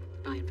planted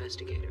by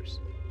investigators.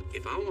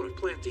 If I want to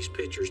plant these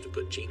pictures to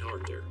put Gene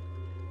Hart there,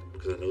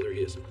 because I know they're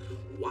his,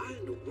 why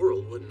in the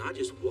world wouldn't I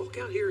just walk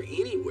out here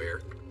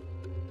anywhere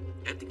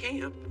at the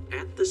camp,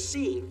 at the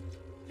scene,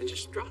 and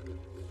just drop them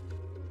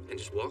and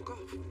just walk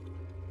off?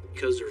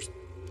 Because there's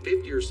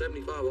 50 or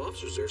 75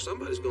 officers there,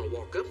 somebody's going to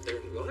walk up there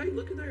and go, hey,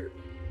 look at there.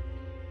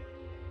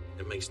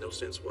 It makes no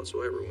sense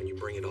whatsoever when you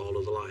bring it all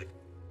to the light.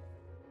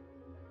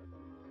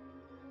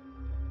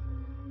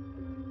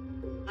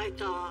 I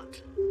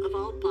thought of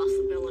all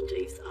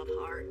possibilities of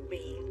Hart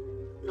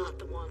being not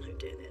the one who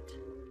did it.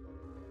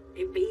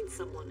 It being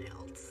someone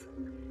else.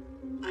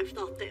 I've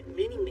thought that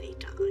many, many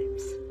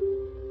times.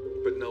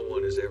 But no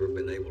one has ever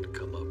been able to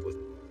come up with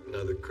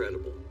another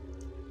credible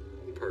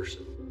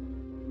person.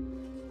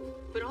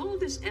 But all of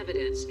this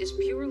evidence is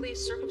purely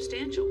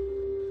circumstantial.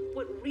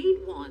 What Reed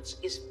wants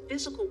is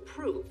physical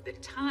proof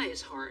that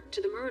ties Hart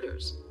to the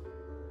murders.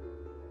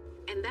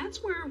 And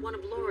that's where one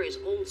of Lori's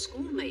old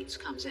schoolmates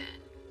comes in.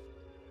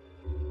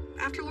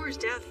 After Lori's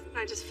death,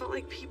 I just felt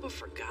like people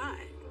forgot.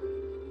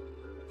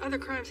 Other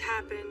crimes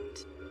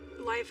happened,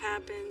 life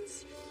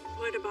happens.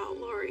 What about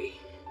Lori?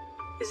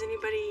 Is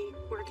anybody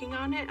working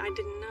on it? I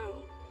didn't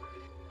know.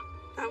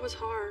 That was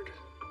hard.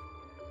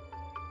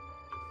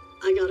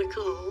 I got a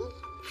call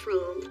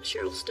from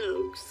Cheryl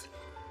Stokes.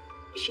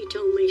 She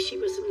told me she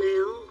was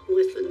now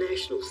with the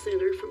National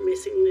Center for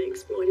Missing and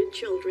Exploited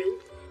Children,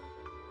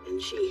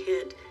 and she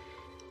had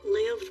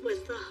lived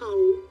with the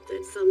hope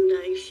that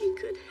someday she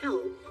could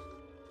help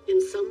in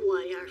some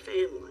way our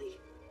family.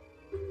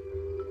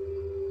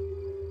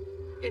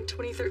 In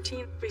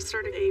 2013, we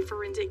started a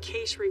forensic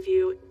case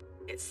review.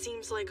 It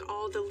seems like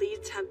all the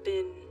leads have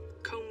been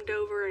combed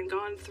over and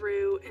gone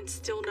through and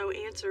still no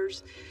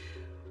answers.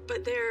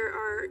 But there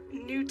are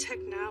new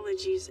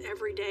technologies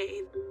every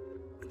day.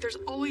 There's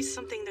always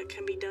something that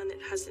can be done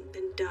that hasn't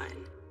been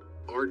done.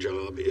 Our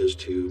job is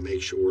to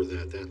make sure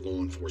that that law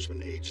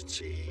enforcement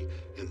agency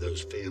and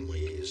those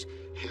families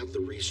have the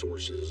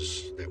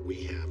resources that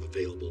we have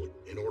available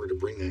in order to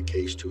bring that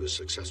case to a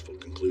successful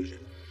conclusion.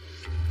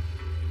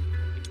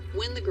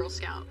 When the Girl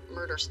Scout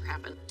murders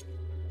happened,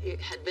 it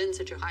had been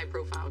such a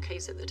high-profile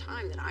case at the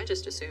time that I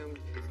just assumed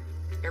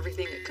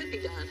everything that could be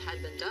done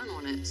had been done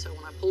on it. So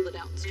when I pulled it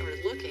out and started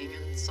looking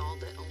and saw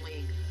that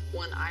only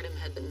one item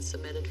had been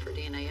submitted for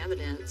DNA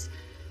evidence,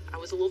 I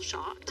was a little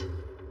shocked.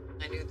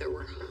 I knew there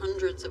were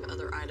hundreds of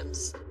other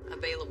items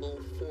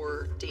available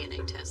for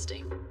DNA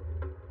testing.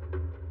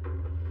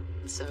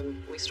 So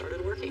we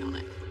started working on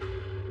it.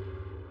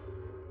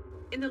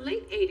 In the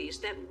late 80s,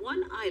 that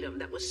one item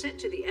that was sent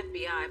to the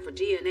FBI for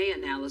DNA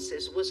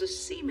analysis was a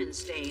semen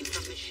stain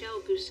from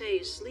Michelle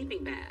Gousset's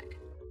sleeping bag.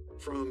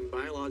 From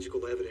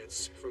biological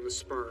evidence from the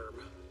sperm,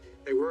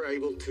 they were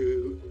able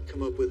to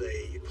come up with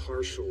a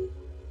partial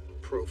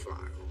profile.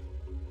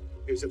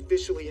 It was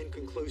officially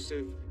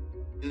inconclusive.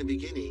 In the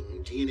beginning,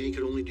 DNA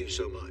could only do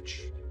so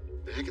much.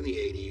 Back in the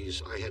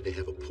 80s, I had to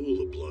have a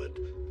pool of blood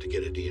to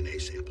get a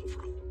DNA sample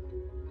from.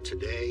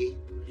 Today,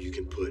 you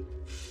can put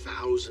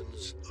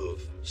thousands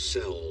of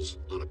cells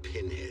on a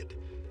pinhead,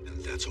 and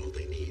that's all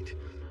they need.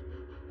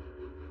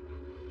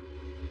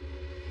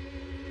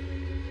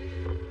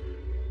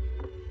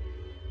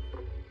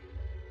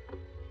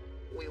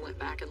 We went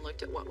back and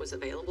looked at what was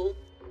available,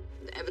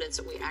 the evidence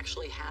that we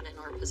actually had in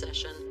our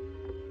possession.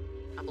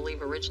 I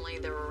believe originally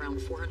there were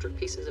around 400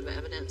 pieces of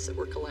evidence that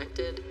were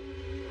collected.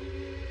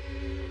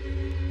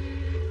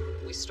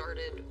 We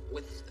started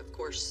with, of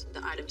course,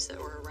 the items that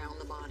were around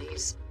the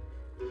bodies,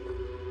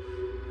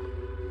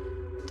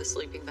 the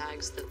sleeping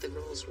bags that the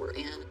girls were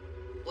in,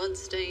 blood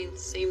stains,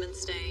 semen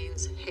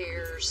stains,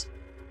 hairs.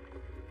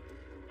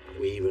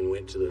 We even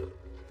went to the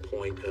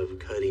point of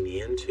cutting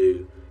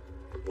into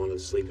one of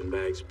the sleeping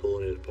bags,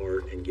 pulling it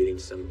apart, and getting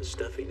some of the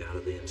stuffing out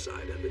of the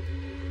inside of it.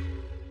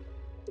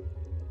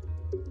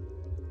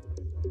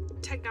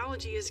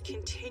 Technology is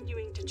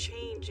continuing to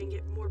change and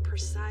get more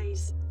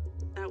precise.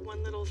 That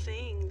one little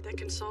thing that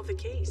can solve the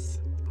case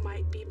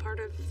might be part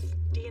of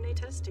DNA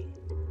testing.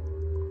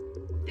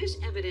 This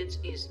evidence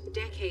is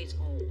decades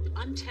old,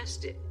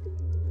 untested.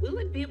 Will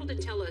it be able to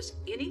tell us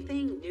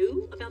anything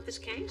new about this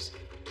case?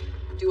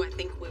 Do I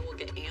think we will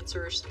get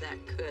answers that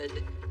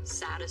could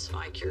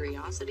satisfy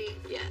curiosity?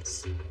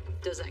 Yes.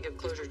 Does that give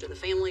closure to the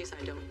families?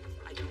 I don't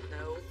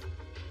know.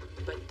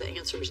 But the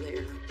answer's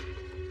there.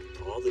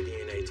 All the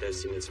DNA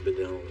testing that's been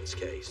done on this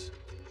case,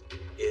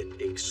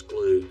 it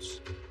excludes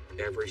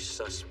every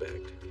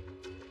suspect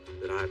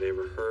that I've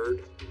ever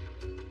heard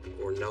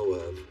or know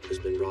of has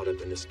been brought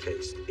up in this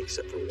case,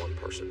 except for one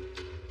person.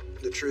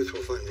 The truth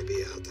will finally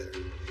be out there,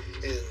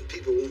 and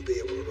people won't be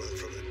able to run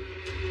from it.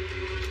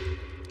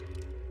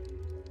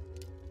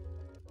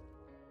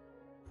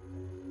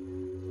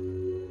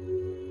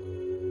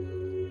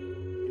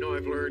 You know,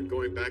 I've learned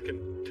going back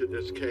into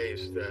this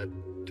case that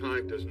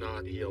time does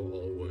not heal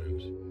all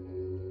wounds.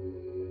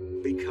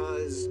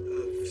 Because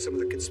of some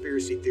of the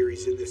conspiracy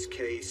theories in this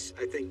case,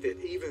 I think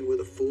that even with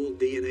a full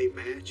DNA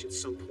match at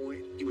some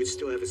point, you would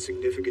still have a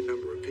significant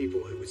number of people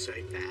who would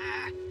say,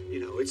 nah,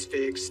 it's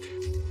fixed.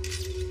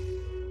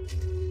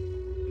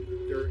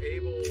 They're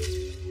able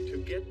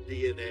to get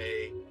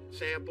DNA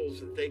samples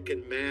that they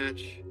can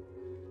match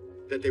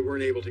that they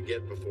weren't able to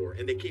get before,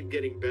 and they keep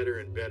getting better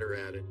and better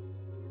at it.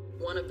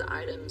 One of the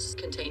items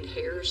contained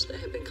hairs that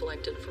had been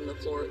collected from the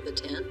floor of the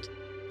tent.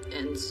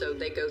 And so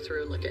they go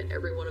through and look at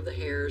every one of the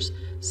hairs,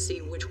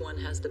 see which one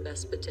has the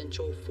best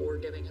potential for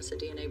giving us a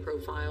DNA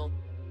profile.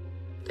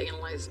 They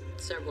analyzed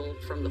several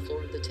from the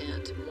floor of the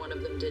tent. One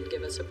of them did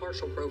give us a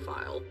partial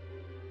profile.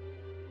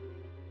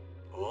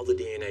 All the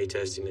DNA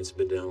testing that's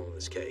been done on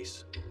this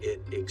case,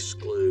 it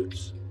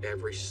excludes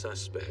every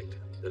suspect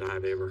that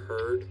I've ever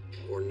heard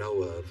or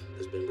know of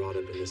has been brought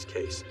up in this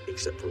case,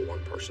 except for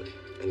one person,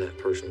 and that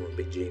person would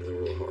be Jean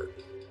Leroy Hart.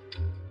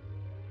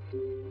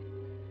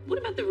 What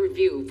about the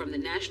review from the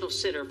National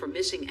Center for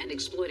Missing and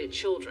Exploited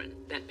Children,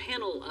 that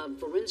panel of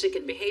forensic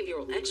and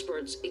behavioral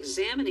experts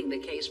examining the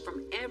case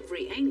from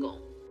every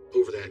angle?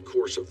 Over that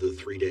course of the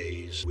 3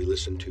 days, we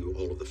listened to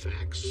all of the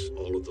facts,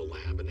 all of the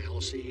lab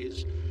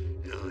analyses,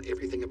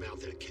 everything about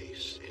that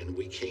case, and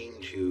we came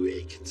to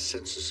a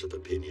consensus of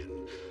opinion.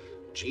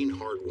 Jean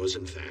Hart was,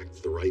 in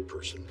fact, the right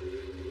person.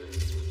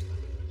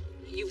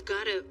 You've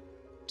got a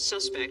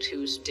suspect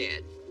who's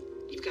dead.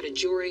 You've got a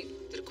jury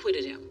that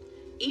acquitted him.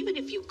 Even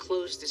if you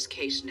close this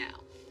case now,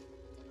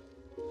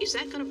 is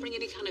that going to bring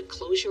any kind of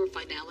closure or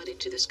finality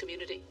to this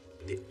community?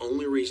 The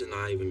only reason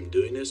I'm even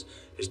doing this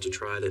is to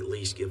try to at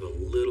least give a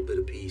little bit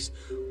of peace,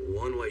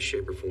 one way,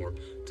 shape, or form,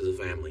 to the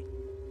family.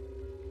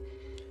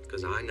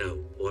 Because I know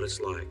what it's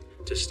like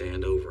to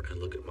stand over and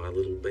look at my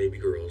little baby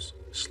girls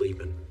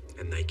sleeping,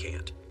 and they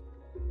can't.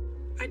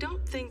 I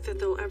don't think that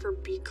there'll ever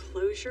be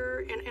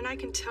closure, and I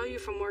can tell you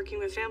from working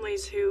with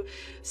families who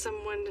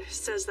someone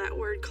says that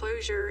word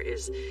closure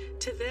is,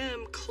 to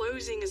them,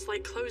 closing is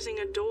like closing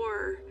a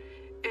door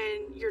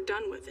and you're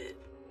done with it.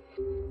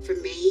 For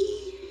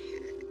me,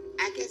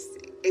 I guess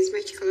as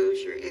much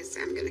closure as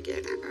I'm going to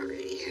get, I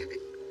already have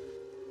it.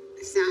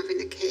 Solving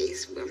the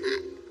case will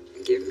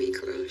not give me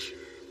closure.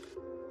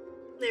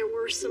 There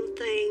were some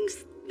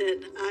things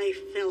that I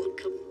felt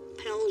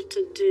compelled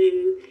to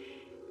do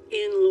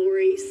in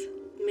Lori's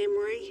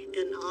memory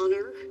and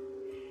honor,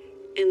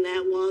 and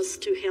that was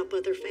to help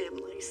other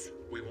families.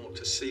 We want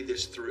to see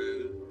this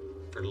through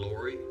for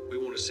Lori. We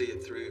want to see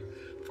it through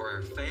for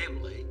our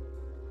family,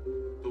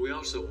 but we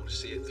also want to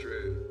see it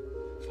through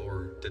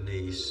for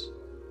Denise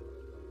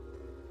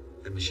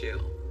and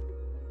Michelle.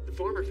 The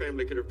Farmer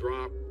family could have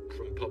dropped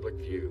from public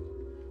view,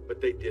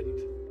 but they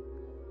didn't.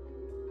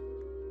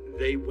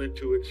 They went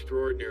to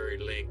extraordinary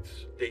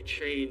lengths. They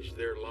changed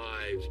their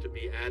lives to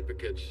be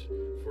advocates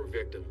for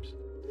victims.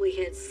 We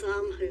had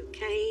some who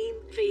came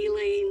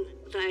feeling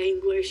the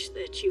anguish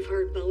that you've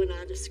heard Bo and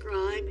I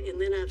describe, and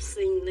then I've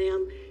seen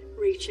them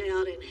reach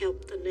out and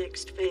help the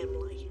next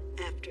family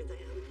after them.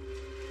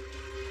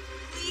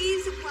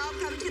 Please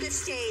welcome to the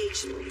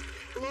stage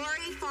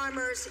Lori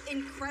Farmer's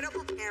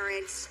incredible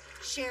parents,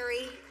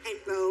 Sherry and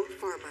Bo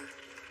Farmer.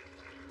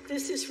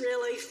 This is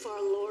really for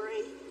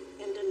Lori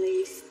and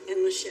Denise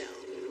and Michelle.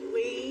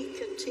 We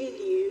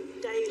continue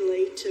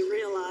daily to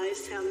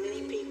realize how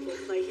many people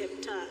they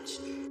have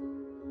touched.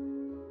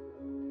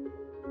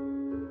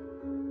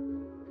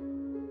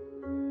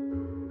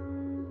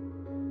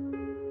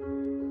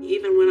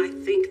 Even when I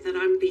think that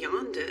I'm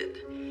beyond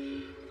it,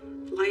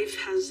 life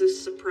has this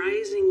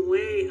surprising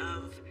way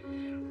of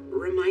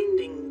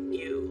reminding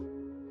you.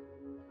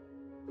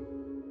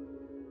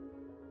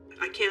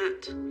 I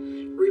can't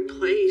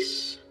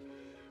replace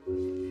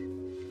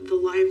the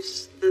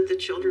lives that the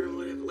children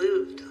would have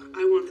lived.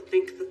 I want to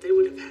think that they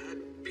would have had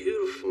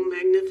beautiful,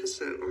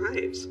 magnificent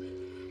lives. And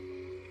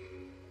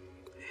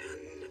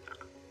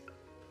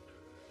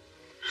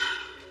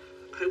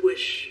I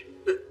wish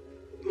that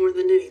more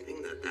than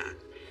anything that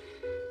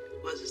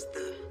was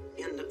the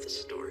end of the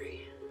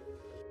story.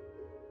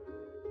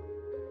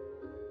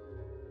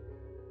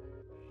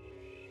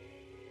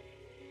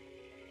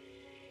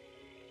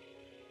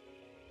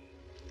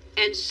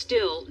 And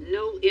still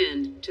no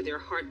end to their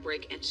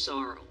heartbreak and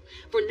sorrow.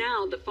 For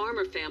now, the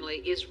Farmer family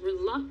is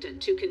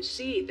reluctant to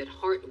concede that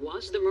Hart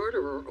was the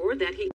murderer or that he